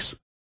mistakes.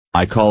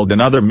 I called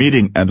another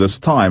meeting and this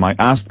time I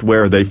asked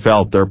where they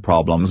felt their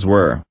problems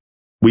were.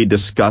 We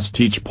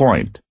discussed each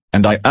point,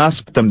 and I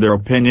asked them their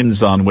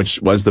opinions on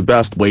which was the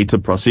best way to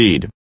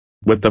proceed.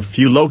 With a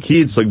few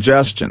low-keyed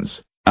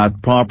suggestions,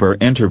 at proper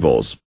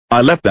intervals,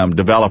 I let them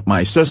develop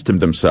my system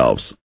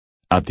themselves.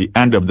 At the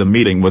end of the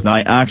meeting when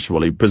I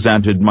actually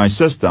presented my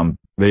system,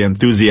 they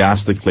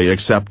enthusiastically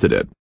accepted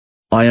it.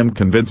 I am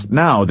convinced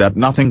now that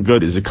nothing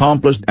good is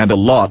accomplished and a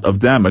lot of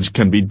damage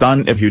can be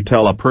done if you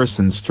tell a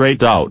person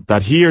straight out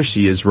that he or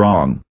she is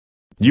wrong.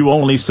 You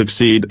only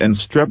succeed in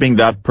stripping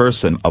that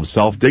person of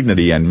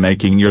self-dignity and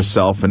making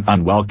yourself an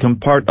unwelcome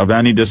part of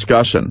any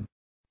discussion.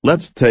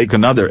 Let's take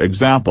another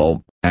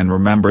example, and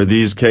remember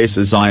these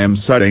cases I am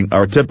citing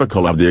are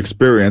typical of the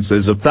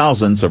experiences of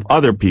thousands of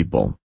other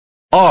people.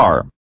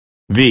 R.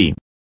 V.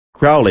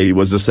 Crowley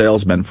was a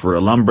salesman for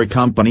a lumber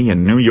company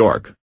in New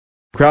York.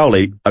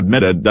 Crowley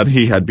admitted that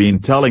he had been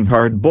telling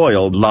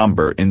hard-boiled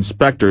lumber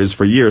inspectors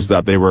for years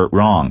that they were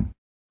wrong.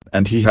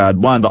 And he had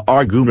won the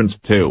arguments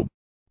too.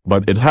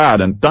 But it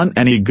hadn't done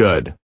any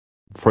good.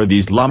 For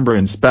these lumber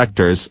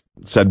inspectors,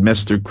 said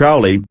Mr.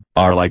 Crowley,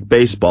 are like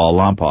baseball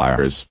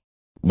umpires.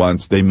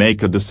 Once they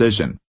make a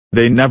decision,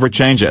 they never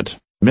change it.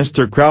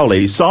 Mr.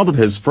 Crowley saw that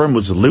his firm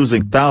was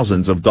losing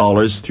thousands of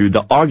dollars through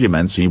the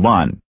arguments he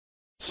won.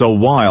 So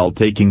while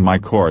taking my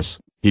course,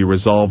 he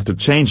resolved to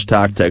change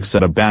tactics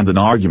and abandon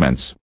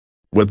arguments.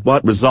 With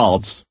what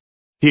results?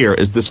 Here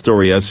is the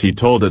story as he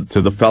told it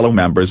to the fellow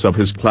members of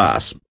his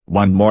class.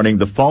 One morning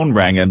the phone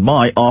rang in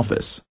my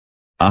office.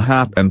 A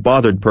hot and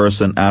bothered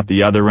person at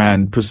the other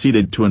end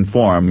proceeded to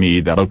inform me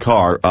that a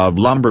car of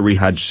lumber we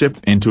had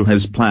shipped into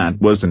his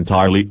plant was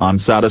entirely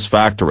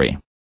unsatisfactory.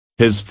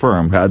 His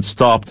firm had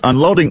stopped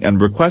unloading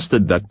and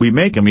requested that we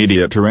make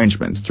immediate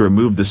arrangements to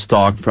remove the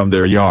stock from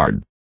their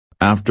yard.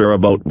 After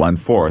about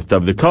 1/4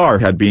 of the car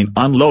had been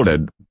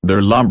unloaded,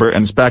 their lumber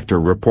inspector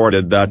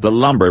reported that the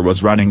lumber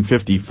was running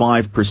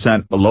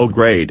 55% below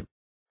grade.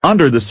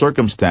 Under the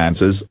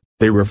circumstances,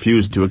 they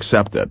refused to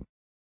accept it.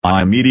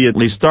 I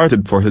immediately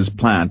started for his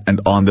plant and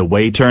on the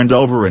way turned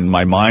over in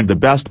my mind the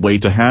best way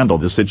to handle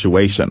the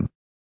situation.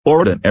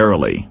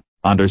 Ordinarily,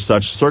 under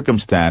such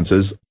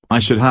circumstances, I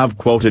should have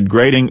quoted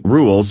grading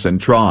rules and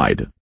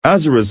tried,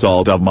 as a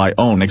result of my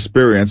own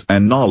experience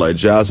and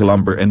knowledge as a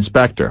lumber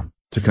inspector,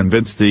 to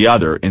convince the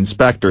other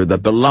inspector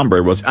that the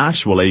lumber was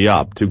actually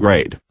up to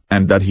grade,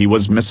 and that he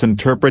was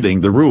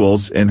misinterpreting the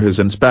rules in his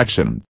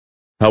inspection.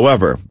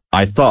 However,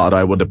 I thought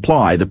I would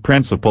apply the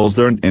principles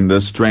learned in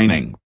this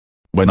training.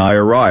 When I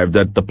arrived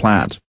at the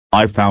plant,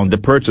 I found the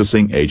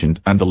purchasing agent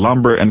and the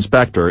lumber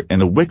inspector in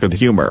a wicked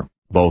humor,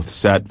 both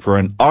set for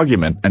an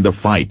argument and a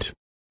fight.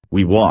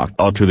 We walked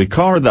out to the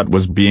car that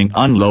was being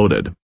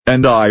unloaded,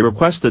 and I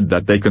requested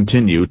that they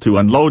continue to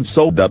unload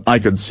so that I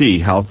could see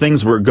how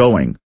things were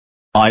going.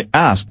 I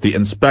asked the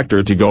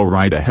inspector to go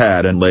right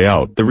ahead and lay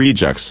out the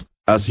rejects,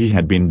 as he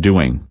had been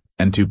doing,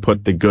 and to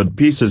put the good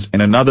pieces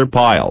in another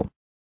pile.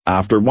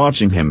 After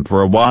watching him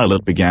for a while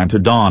it began to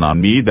dawn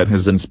on me that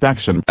his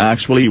inspection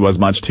actually was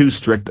much too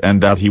strict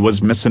and that he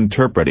was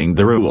misinterpreting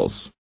the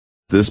rules.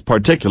 This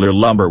particular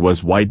lumber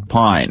was white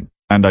pine,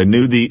 and I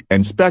knew the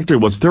inspector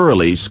was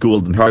thoroughly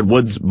schooled in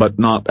hardwoods but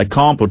not a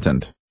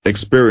competent,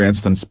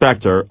 experienced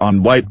inspector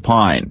on white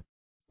pine.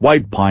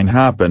 White pine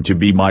happened to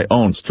be my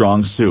own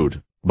strong suit,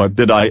 but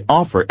did I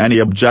offer any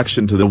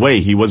objection to the way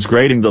he was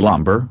grading the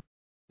lumber?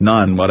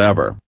 None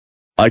whatever.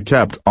 I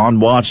kept on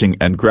watching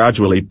and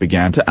gradually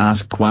began to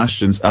ask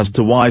questions as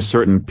to why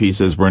certain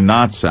pieces were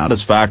not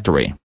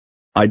satisfactory.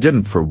 I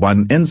didn't for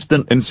one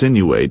instant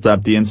insinuate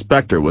that the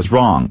inspector was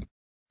wrong.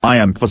 I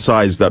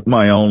emphasized that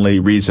my only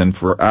reason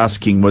for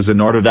asking was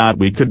in order that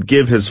we could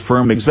give his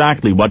firm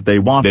exactly what they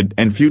wanted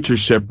in future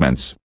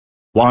shipments.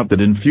 Wanted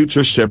in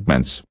future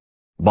shipments.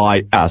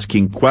 By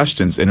asking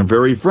questions in a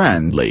very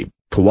friendly,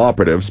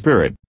 cooperative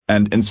spirit,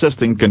 and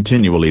insisting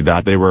continually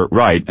that they were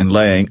right in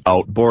laying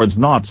out boards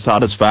not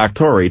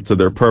satisfactory to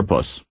their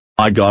purpose,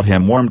 I got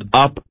him warmed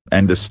up,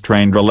 and the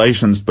strained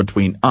relations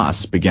between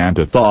us began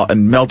to thaw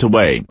and melt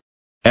away.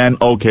 An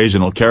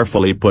occasional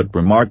carefully put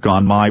remark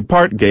on my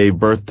part gave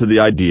birth to the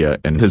idea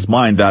in his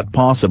mind that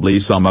possibly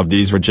some of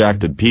these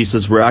rejected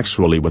pieces were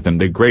actually within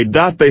the grade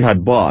that they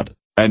had bought,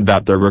 and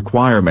that their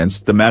requirements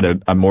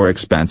demanded a more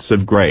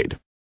expensive grade.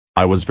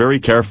 I was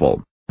very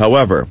careful,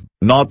 however,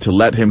 not to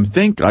let him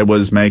think I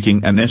was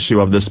making an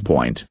issue of this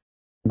point.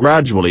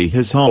 Gradually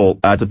his whole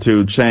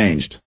attitude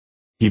changed.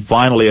 He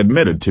finally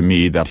admitted to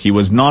me that he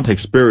was not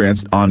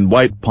experienced on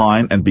white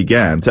pine and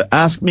began to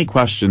ask me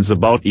questions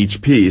about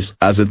each piece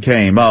as it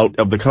came out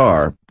of the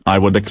car. I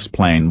would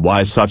explain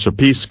why such a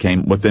piece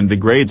came within the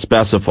grade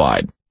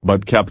specified,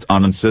 but kept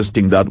on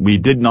insisting that we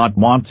did not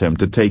want him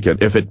to take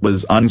it if it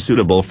was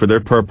unsuitable for their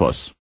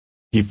purpose.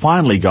 He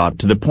finally got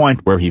to the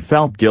point where he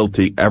felt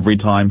guilty every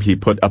time he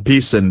put a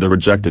piece in the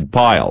rejected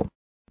pile.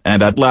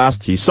 And at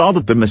last he saw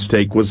that the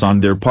mistake was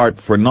on their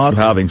part for not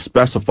having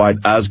specified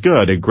as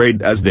good a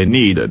grade as they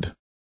needed.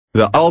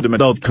 The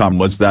ultimate outcome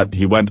was that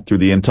he went through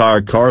the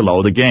entire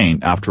carload again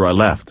after I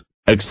left,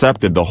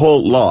 accepted the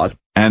whole lot,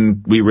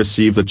 and we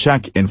received the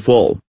check in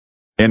full.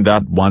 In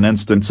that one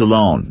instance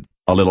alone,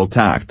 a little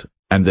tact,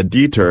 and the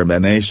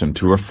determination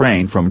to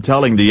refrain from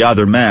telling the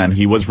other man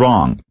he was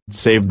wrong,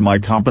 saved my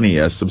company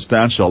a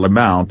substantial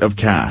amount of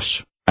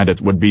cash, and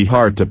it would be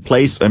hard to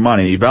place a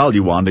money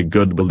value on the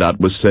goodwill that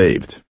was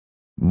saved.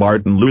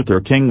 Martin Luther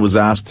King was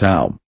asked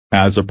how,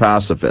 as a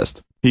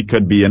pacifist, he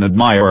could be an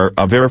admirer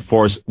of Air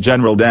Force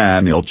General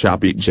Daniel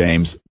Chappie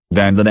James,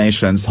 then the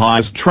nation's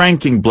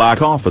highest-ranking black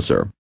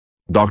officer.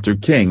 Dr.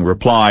 King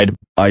replied,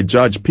 "I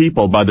judge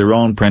people by their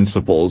own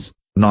principles,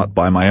 not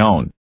by my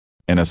own."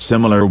 In a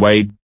similar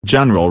way,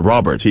 General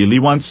Robert E. Lee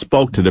once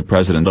spoke to the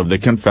President of the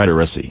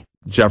Confederacy,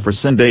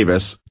 Jefferson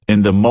Davis,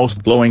 in the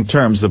most glowing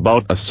terms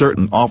about a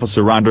certain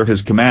officer under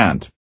his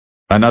command.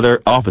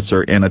 Another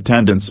officer in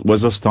attendance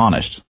was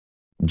astonished.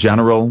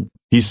 "General,"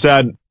 he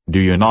said, "do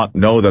you not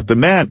know that the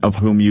man of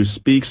whom you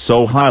speak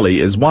so highly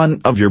is one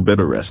of your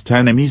bitterest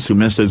enemies who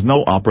misses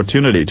no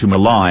opportunity to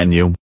malign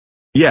you?"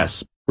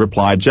 "Yes,"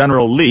 replied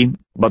General Lee,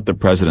 "but the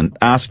President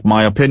asked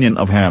my opinion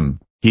of him,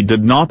 he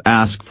did not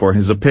ask for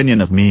his opinion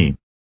of me.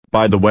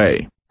 By the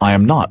way, I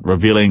am not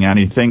revealing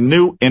anything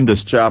new in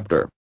this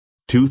chapter.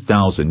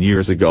 2,000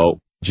 years ago,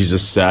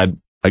 Jesus said,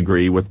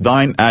 'Agree with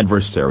thine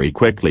adversary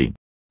quickly.'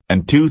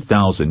 And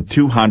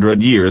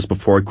 2,200 years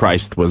before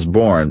Christ was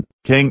born,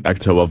 King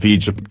Ecto of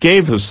Egypt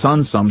gave his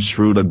son some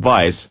shrewd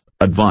advice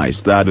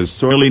that is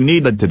sorely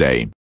needed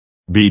today.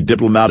 'Be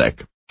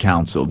diplomatic,'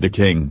 counseled the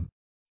king.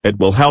 'It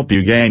will help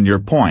you gain your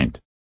point.'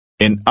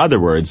 In other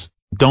words,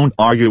 don't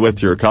argue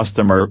with your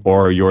customer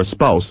or your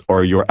spouse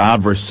or your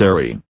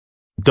adversary.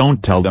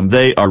 Don't tell them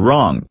they are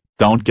wrong,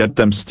 don't get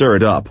them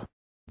stirred up.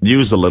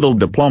 Use a little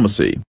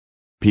diplomacy.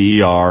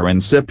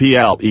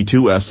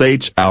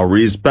 PRNCPLE2SH our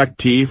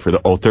respect for the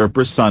author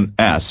person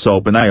S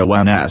open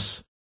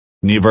IONS.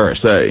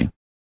 Niverse.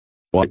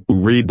 What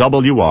read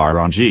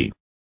WRNG.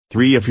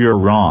 3 If you're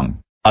wrong,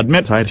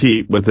 admit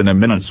it. Within a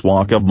minute's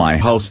walk of my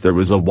house there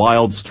was a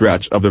wild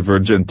stretch of the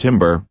virgin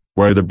timber,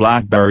 where the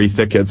blackberry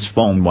thickets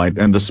foam white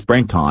in the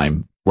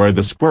springtime, where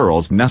the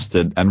squirrels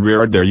nested and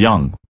reared their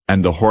young,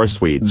 and the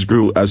horseweeds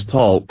grew as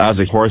tall as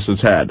a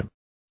horse's head.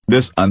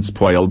 This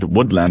unspoiled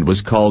woodland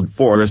was called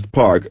Forest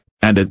Park,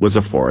 and it was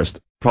a forest,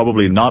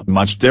 probably not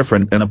much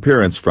different in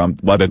appearance from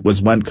what it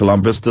was when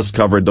Columbus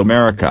discovered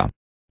America.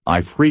 I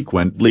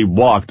frequently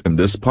walked in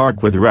this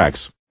park with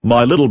Rex,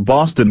 my little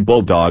Boston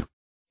bulldog.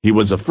 He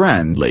was a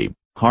friendly,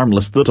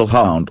 harmless little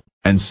hound,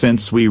 and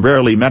since we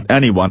rarely met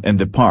anyone in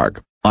the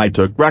park, I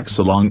took Rex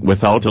along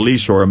without a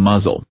leash or a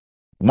muzzle.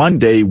 One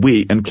day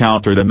we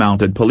encountered a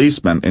mounted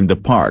policeman in the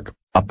park,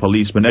 a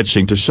policeman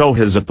itching to show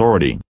his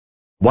authority.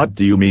 "What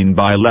do you mean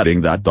by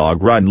letting that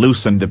dog run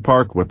loose in the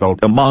park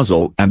without a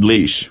muzzle and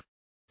leash?"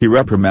 he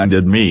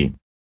reprimanded me.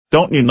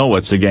 "Don't you know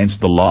it's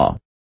against the law?"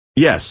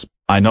 "Yes,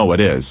 I know it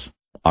is,"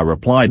 I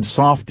replied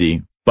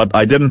softly, "but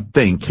I didn't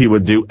think he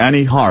would do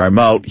any harm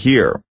out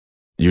here."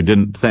 "You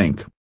didn't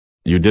think.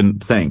 You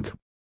didn't think.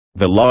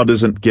 The law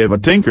doesn't give a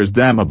tinker's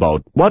damn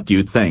about what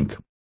you think.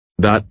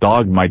 That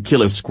dog might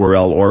kill a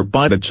squirrel or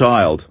bite a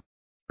child.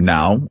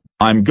 Now,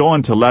 I'm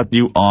going to let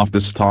you off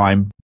this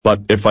time,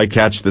 but if I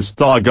catch this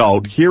dog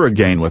out here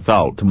again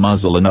without a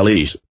muzzle and a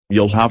leash,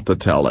 you'll have to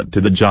tell it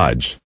to the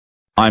judge."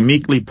 I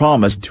meekly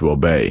promised to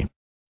obey.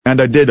 And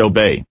I did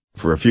obey,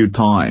 for a few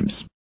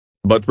times.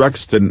 But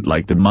Rex didn't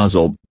like the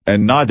muzzle,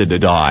 and neither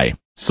did I,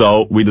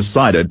 so we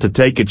decided to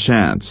take a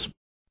chance.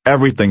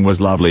 Everything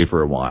was lovely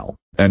for a while,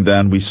 and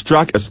then we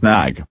struck a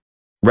snag.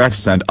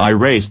 Rex and I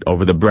raced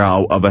over the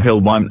brow of a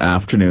hill one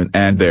afternoon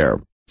and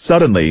there,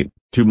 suddenly,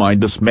 to my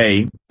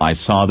dismay, I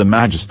saw the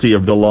majesty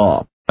of the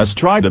law,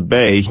 astride a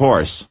bay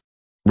horse.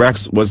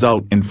 Rex was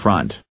out in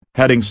front,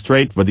 heading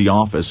straight for the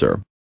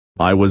officer.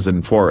 I was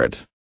in for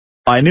it.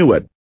 I knew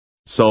it.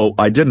 So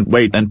I didn't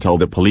wait until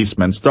the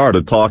policeman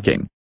started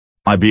talking.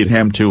 I beat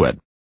him to it.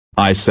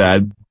 I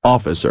said,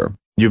 "Officer,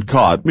 you've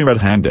caught me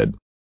red-handed.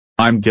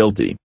 I'm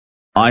guilty.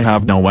 I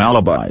have no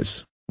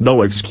alibis,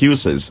 no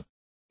excuses.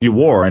 You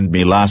warned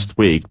me last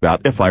week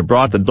that if I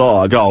brought the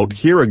dog out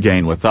here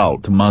again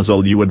without a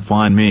muzzle you would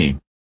fine me.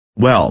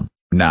 Well,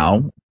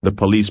 Now, the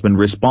policeman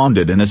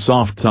responded in a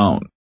soft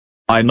tone.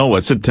 I know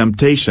it's a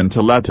temptation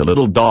to let a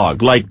little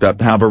dog like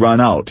that have a run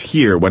out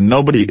here when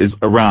nobody is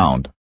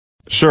around.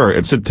 Sure,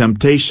 it's a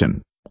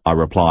temptation, I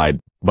replied,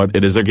 but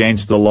it is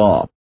against the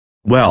law.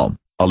 Well,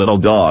 a little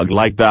dog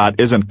like that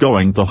isn't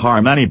going to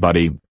harm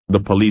anybody, the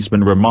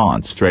policeman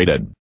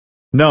remonstrated.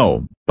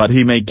 No, but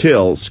he may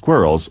kill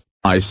squirrels,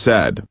 I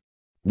said.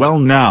 Well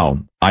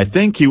now, I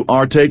think you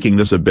are taking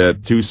this a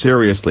bit too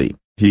seriously,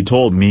 he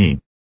told me.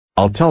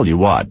 I'll tell you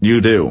what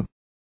you do.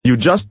 You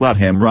just let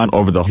him run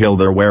over the hill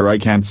there where I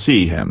can't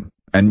see him,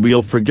 and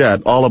we'll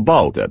forget all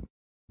about it.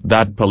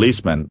 That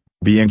policeman,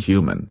 being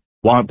human,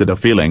 wanted a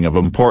feeling of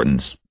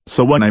importance,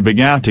 so when I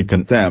began to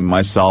condemn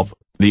myself,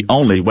 the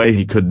only way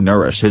he could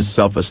nourish his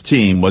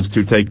self-esteem was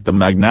to take the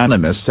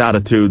magnanimous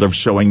attitude of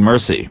showing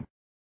mercy.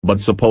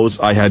 But suppose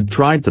I had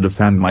tried to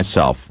defend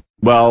myself,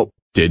 well,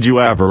 did you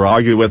ever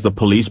argue with the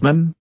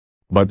policeman?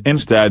 But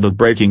instead of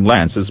breaking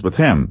lances with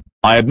him,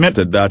 I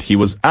admitted that he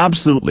was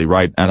absolutely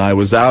right and I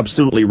was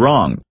absolutely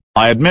wrong.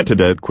 I admitted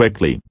it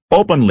quickly,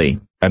 openly,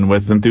 and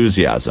with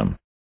enthusiasm.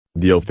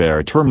 The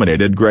affair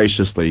terminated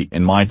graciously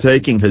in my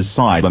taking his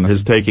side and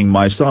his taking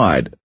my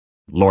side.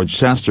 Lord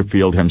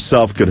Chesterfield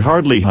himself could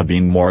hardly have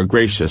been more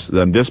gracious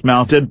than this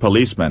mounted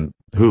policeman,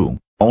 who,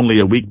 only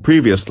a week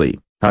previously,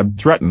 had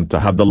threatened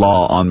to have the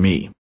law on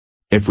me.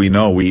 If we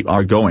know we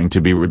are going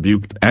to be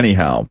rebuked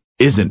anyhow,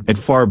 isn't it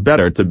far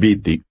better to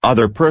beat the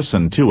other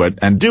person to it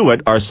and do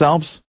it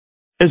ourselves?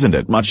 Isn't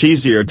it much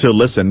easier to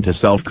listen to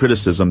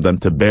self-criticism than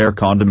to bear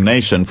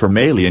condemnation from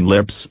alien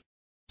lips?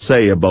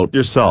 Say about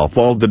yourself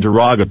all the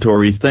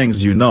derogatory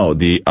things you know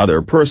the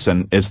other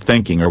person is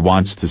thinking or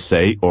wants to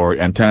say or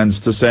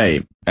intends to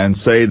say, and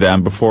say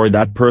them before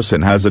that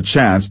person has a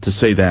chance to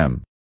say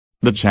them.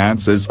 The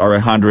chances are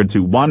 100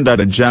 to 1 that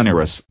a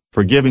generous,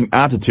 forgiving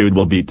attitude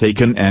will be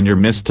taken and your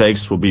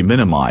mistakes will be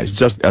minimized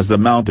just as the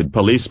mounted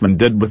policeman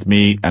did with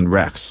me and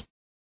Rex.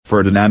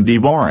 Ferdinand D.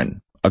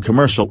 Warren, a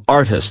commercial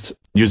artist,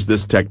 used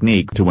this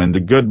technique to win the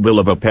goodwill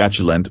of a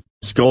petulant,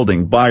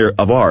 scolding buyer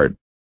of art.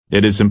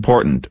 It is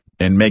important,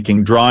 in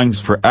making drawings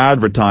for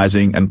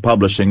advertising and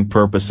publishing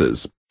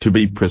purposes, to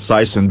be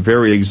precise and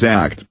very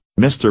exact,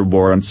 Mr.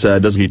 Warren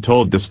said as he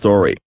told the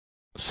story.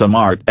 Some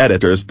art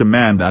editors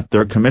demand that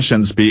their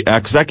commissions be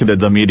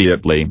executed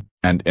immediately,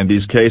 and in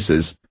these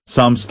cases,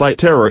 some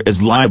slight error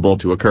is liable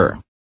to occur.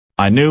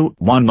 I knew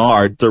one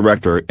art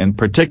director in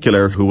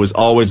particular who was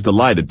always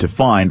delighted to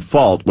find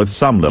fault with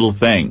some little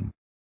thing.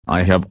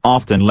 I have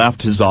often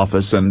left his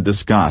office in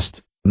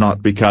disgust,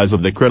 not because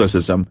of the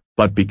criticism,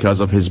 but because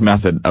of his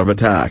method of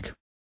attack.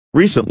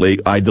 Recently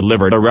I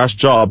delivered a rush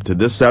job to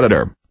this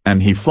editor,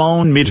 and he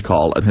phoned me to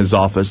call at his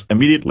office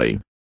immediately.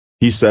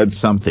 He said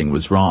something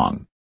was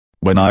wrong.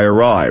 When I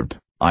arrived,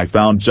 I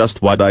found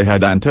just what I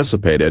had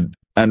anticipated,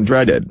 and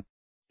dreaded.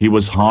 He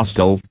was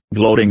hostile,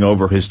 gloating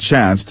over his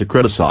chance to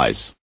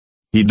criticize.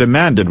 He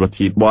demanded with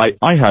heat why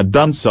I had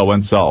done so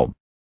and so.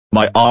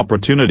 My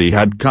opportunity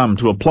had come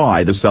to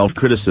apply the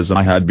self-criticism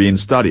I had been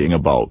studying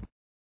about.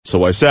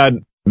 So I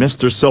said,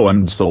 Mr.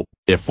 So-and-so,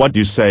 if what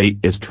you say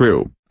is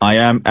true, I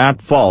am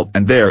at fault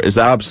and there is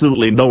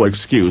absolutely no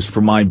excuse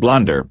for my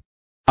blunder.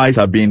 I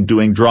have been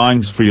doing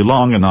drawings for you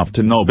long enough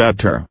to know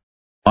better.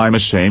 I'm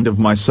ashamed of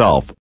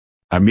myself.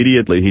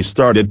 Immediately he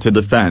started to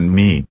defend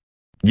me.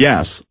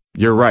 Yes,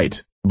 you're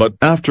right, but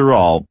after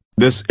all,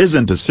 this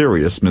isn't a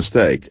serious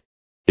mistake.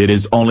 It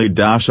is only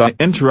I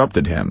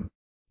interrupted him.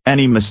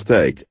 Any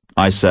mistake,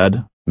 I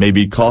said, may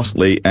be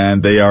costly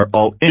and they are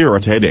all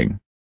irritating.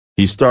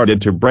 He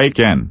started to break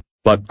in,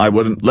 but I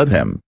wouldn't let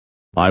him.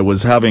 I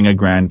was having a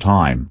grand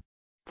time.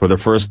 For the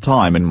first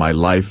time in my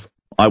life,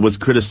 I was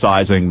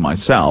criticizing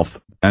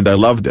myself, and I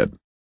loved it.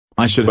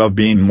 I should have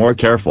been more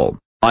careful,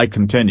 I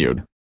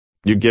continued.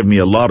 You give me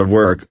a lot of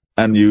work,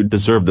 and you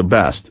deserve the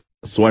best,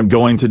 so I'm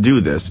going to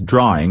do this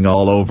drawing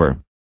all over.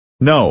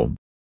 No.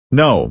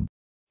 No.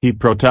 He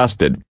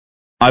protested.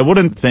 I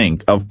wouldn't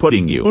think of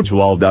putting you to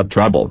all that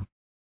trouble.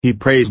 He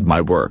praised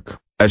my work,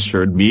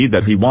 assured me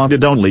that he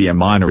wanted only a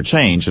minor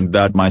change and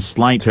that my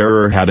slight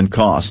error hadn't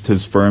cost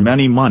his firm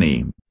any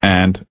money,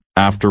 and,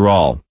 after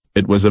all,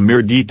 it was a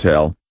mere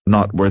detail,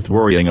 not worth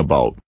worrying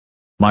about.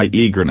 My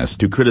eagerness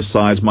to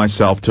criticize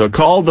myself took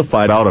all the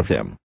fight out of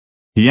him.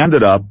 He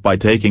ended up by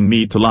taking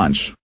me to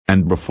lunch,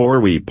 and before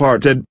we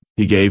parted,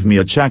 he gave me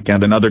a check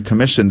and another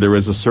commission. There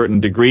is a certain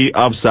degree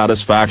of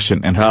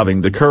satisfaction in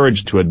having the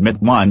courage to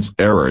admit one's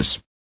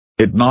errors.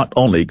 It not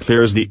only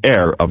clears the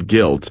air of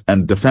guilt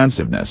and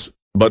defensiveness,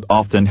 but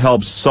often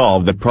helps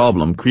solve the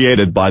problem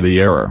created by the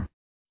error.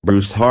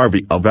 Bruce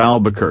Harvey of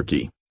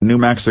Albuquerque, New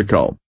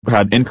Mexico,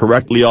 had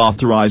incorrectly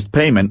authorized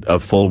payment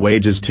of full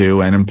wages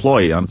to an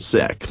employee on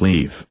sick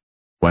leave.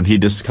 When he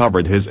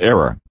discovered his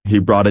error, he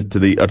brought it to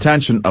the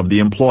attention of the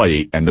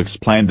employee and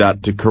explained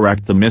that to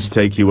correct the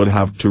mistake he would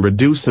have to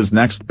reduce his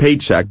next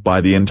paycheck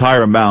by the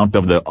entire amount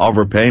of the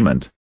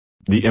overpayment.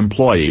 The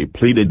employee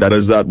pleaded that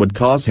as that would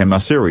cause him a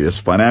serious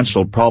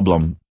financial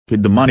problem,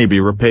 could the money be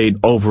repaid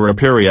over a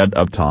period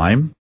of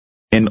time?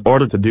 In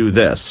order to do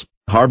this,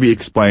 Harvey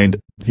explained,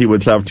 he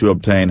would have to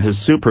obtain his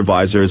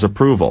supervisor's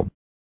approval.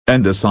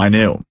 And this I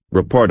knew,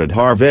 reported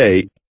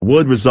Harvey,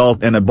 would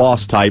result in a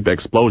boss-type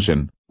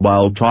explosion.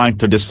 While trying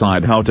to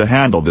decide how to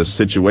handle this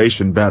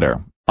situation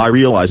better, I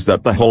realized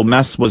that the whole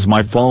mess was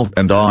my fault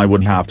and I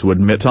would have to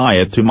admit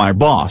it to my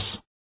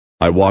boss.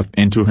 I walked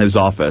into his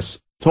office,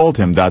 told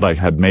him that I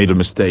had made a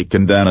mistake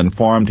and then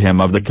informed him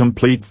of the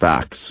complete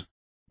facts.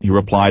 He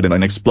replied in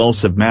an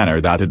explosive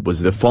manner that it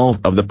was the fault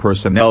of the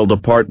personnel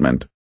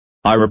department.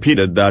 I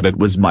repeated that it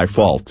was my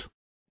fault.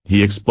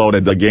 He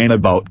exploded again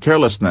about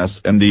carelessness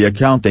in the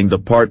accounting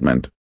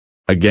department.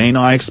 Again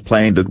I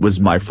explained it was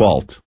my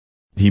fault.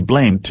 He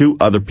blamed 2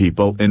 other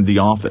people in the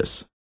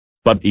office.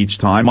 But each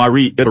time I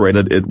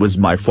reiterated it was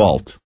my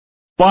fault.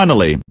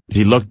 Finally,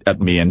 he looked at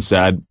me and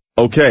said,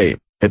 "Okay,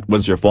 it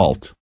was your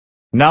fault.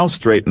 Now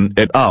straighten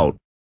it out."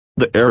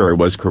 The error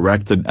was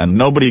corrected and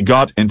nobody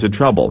got into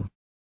trouble.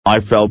 I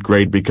felt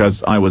great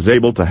because I was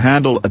able to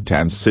handle a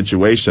tense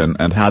situation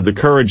and had the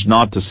courage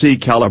not to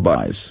seek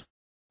alibis.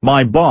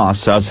 My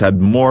boss has had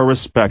more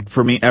respect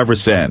for me ever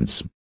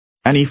since.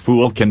 Any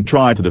fool can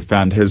try to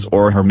defend his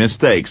or her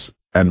mistakes,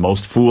 and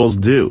most fools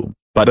do,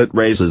 but it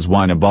raises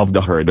one above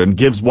the herd and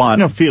gives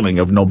one a feeling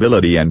of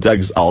nobility and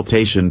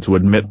exaltation to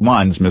admit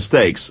one's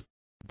mistakes.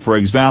 For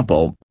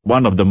example,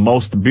 one of the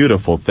most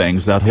beautiful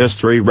things that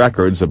history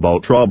records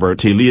about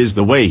Robert E. Lee is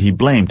the way he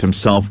blamed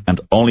himself and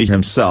only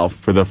himself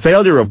for the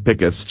failure of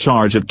Pickett's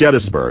charge at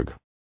Gettysburg.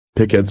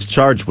 Pickett's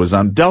charge was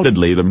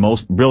undoubtedly the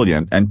most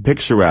brilliant and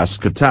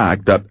picturesque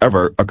attack that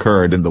ever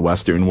occurred in the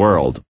Western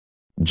world.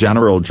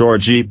 General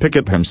George E.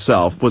 Pickett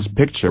himself was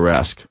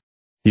picturesque.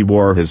 He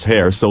wore his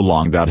hair so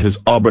long that his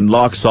auburn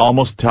locks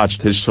almost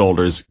touched his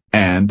shoulders,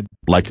 and,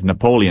 like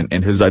Napoleon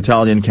in his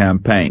Italian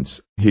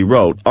campaigns, he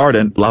wrote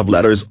ardent love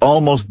letters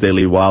almost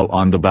daily while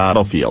on the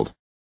battlefield.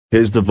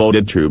 His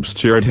devoted troops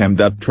cheered him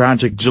that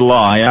tragic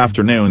July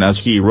afternoon as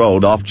he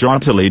rode off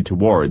jauntily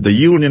toward the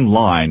Union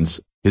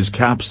lines, his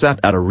cap set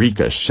at a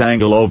ricochet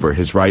angle over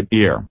his right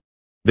ear.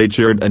 They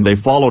cheered and they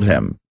followed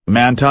him,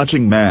 man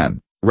touching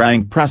man,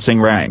 rank pressing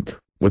rank,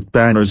 with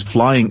banners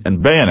flying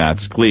and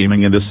bayonets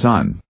gleaming in the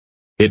sun.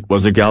 It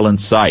was a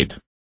gallant sight.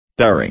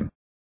 Daring.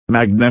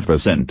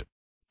 Magnificent.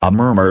 A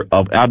murmur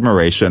of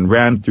admiration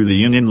ran through the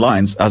Union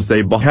lines as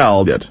they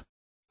beheld it.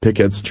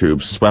 Pickett's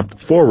troops swept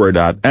forward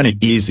at any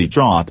easy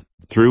trot,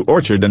 through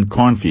orchard and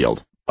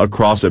cornfield,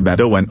 across a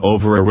meadow and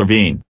over a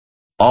ravine.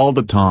 All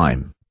the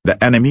time,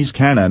 the enemy's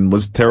cannon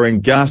was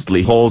tearing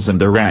ghastly holes in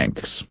their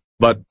ranks,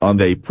 but on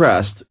they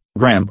pressed,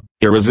 grim,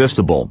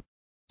 irresistible.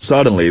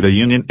 Suddenly the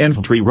Union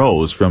infantry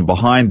rose from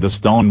behind the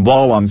stone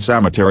wall on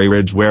Cemetery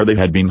Ridge where they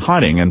had been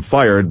hiding and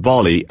fired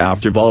volley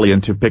after volley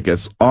into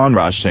Pickett's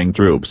onrushing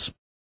troops.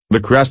 The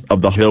crest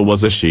of the hill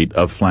was a sheet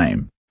of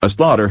flame, a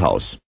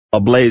slaughterhouse, a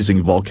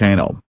blazing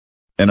volcano.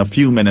 In a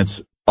few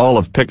minutes, all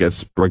of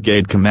Pickett's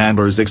brigade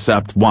commanders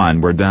except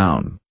one were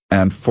down,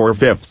 and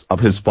 4/5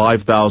 of his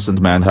 5,000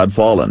 men had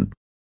fallen.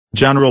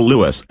 General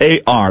Lewis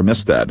A.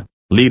 Armistead,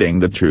 leading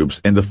the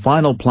troops in the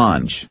final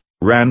plunge,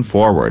 ran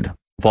forward,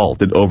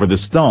 vaulted over the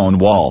stone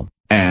wall,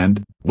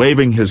 and,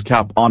 waving his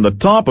cap on the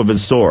top of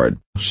his sword,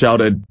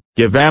 shouted,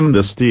 "Give 'em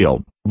the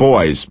steel,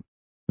 boys!"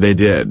 They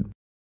did.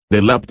 They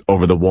leapt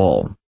over the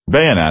wall,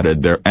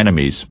 bayoneted their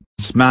enemies,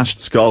 smashed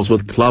skulls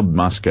with club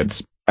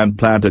muskets, and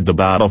planted the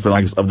battle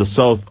flags of the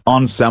South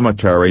on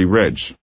Cemetery Ridge.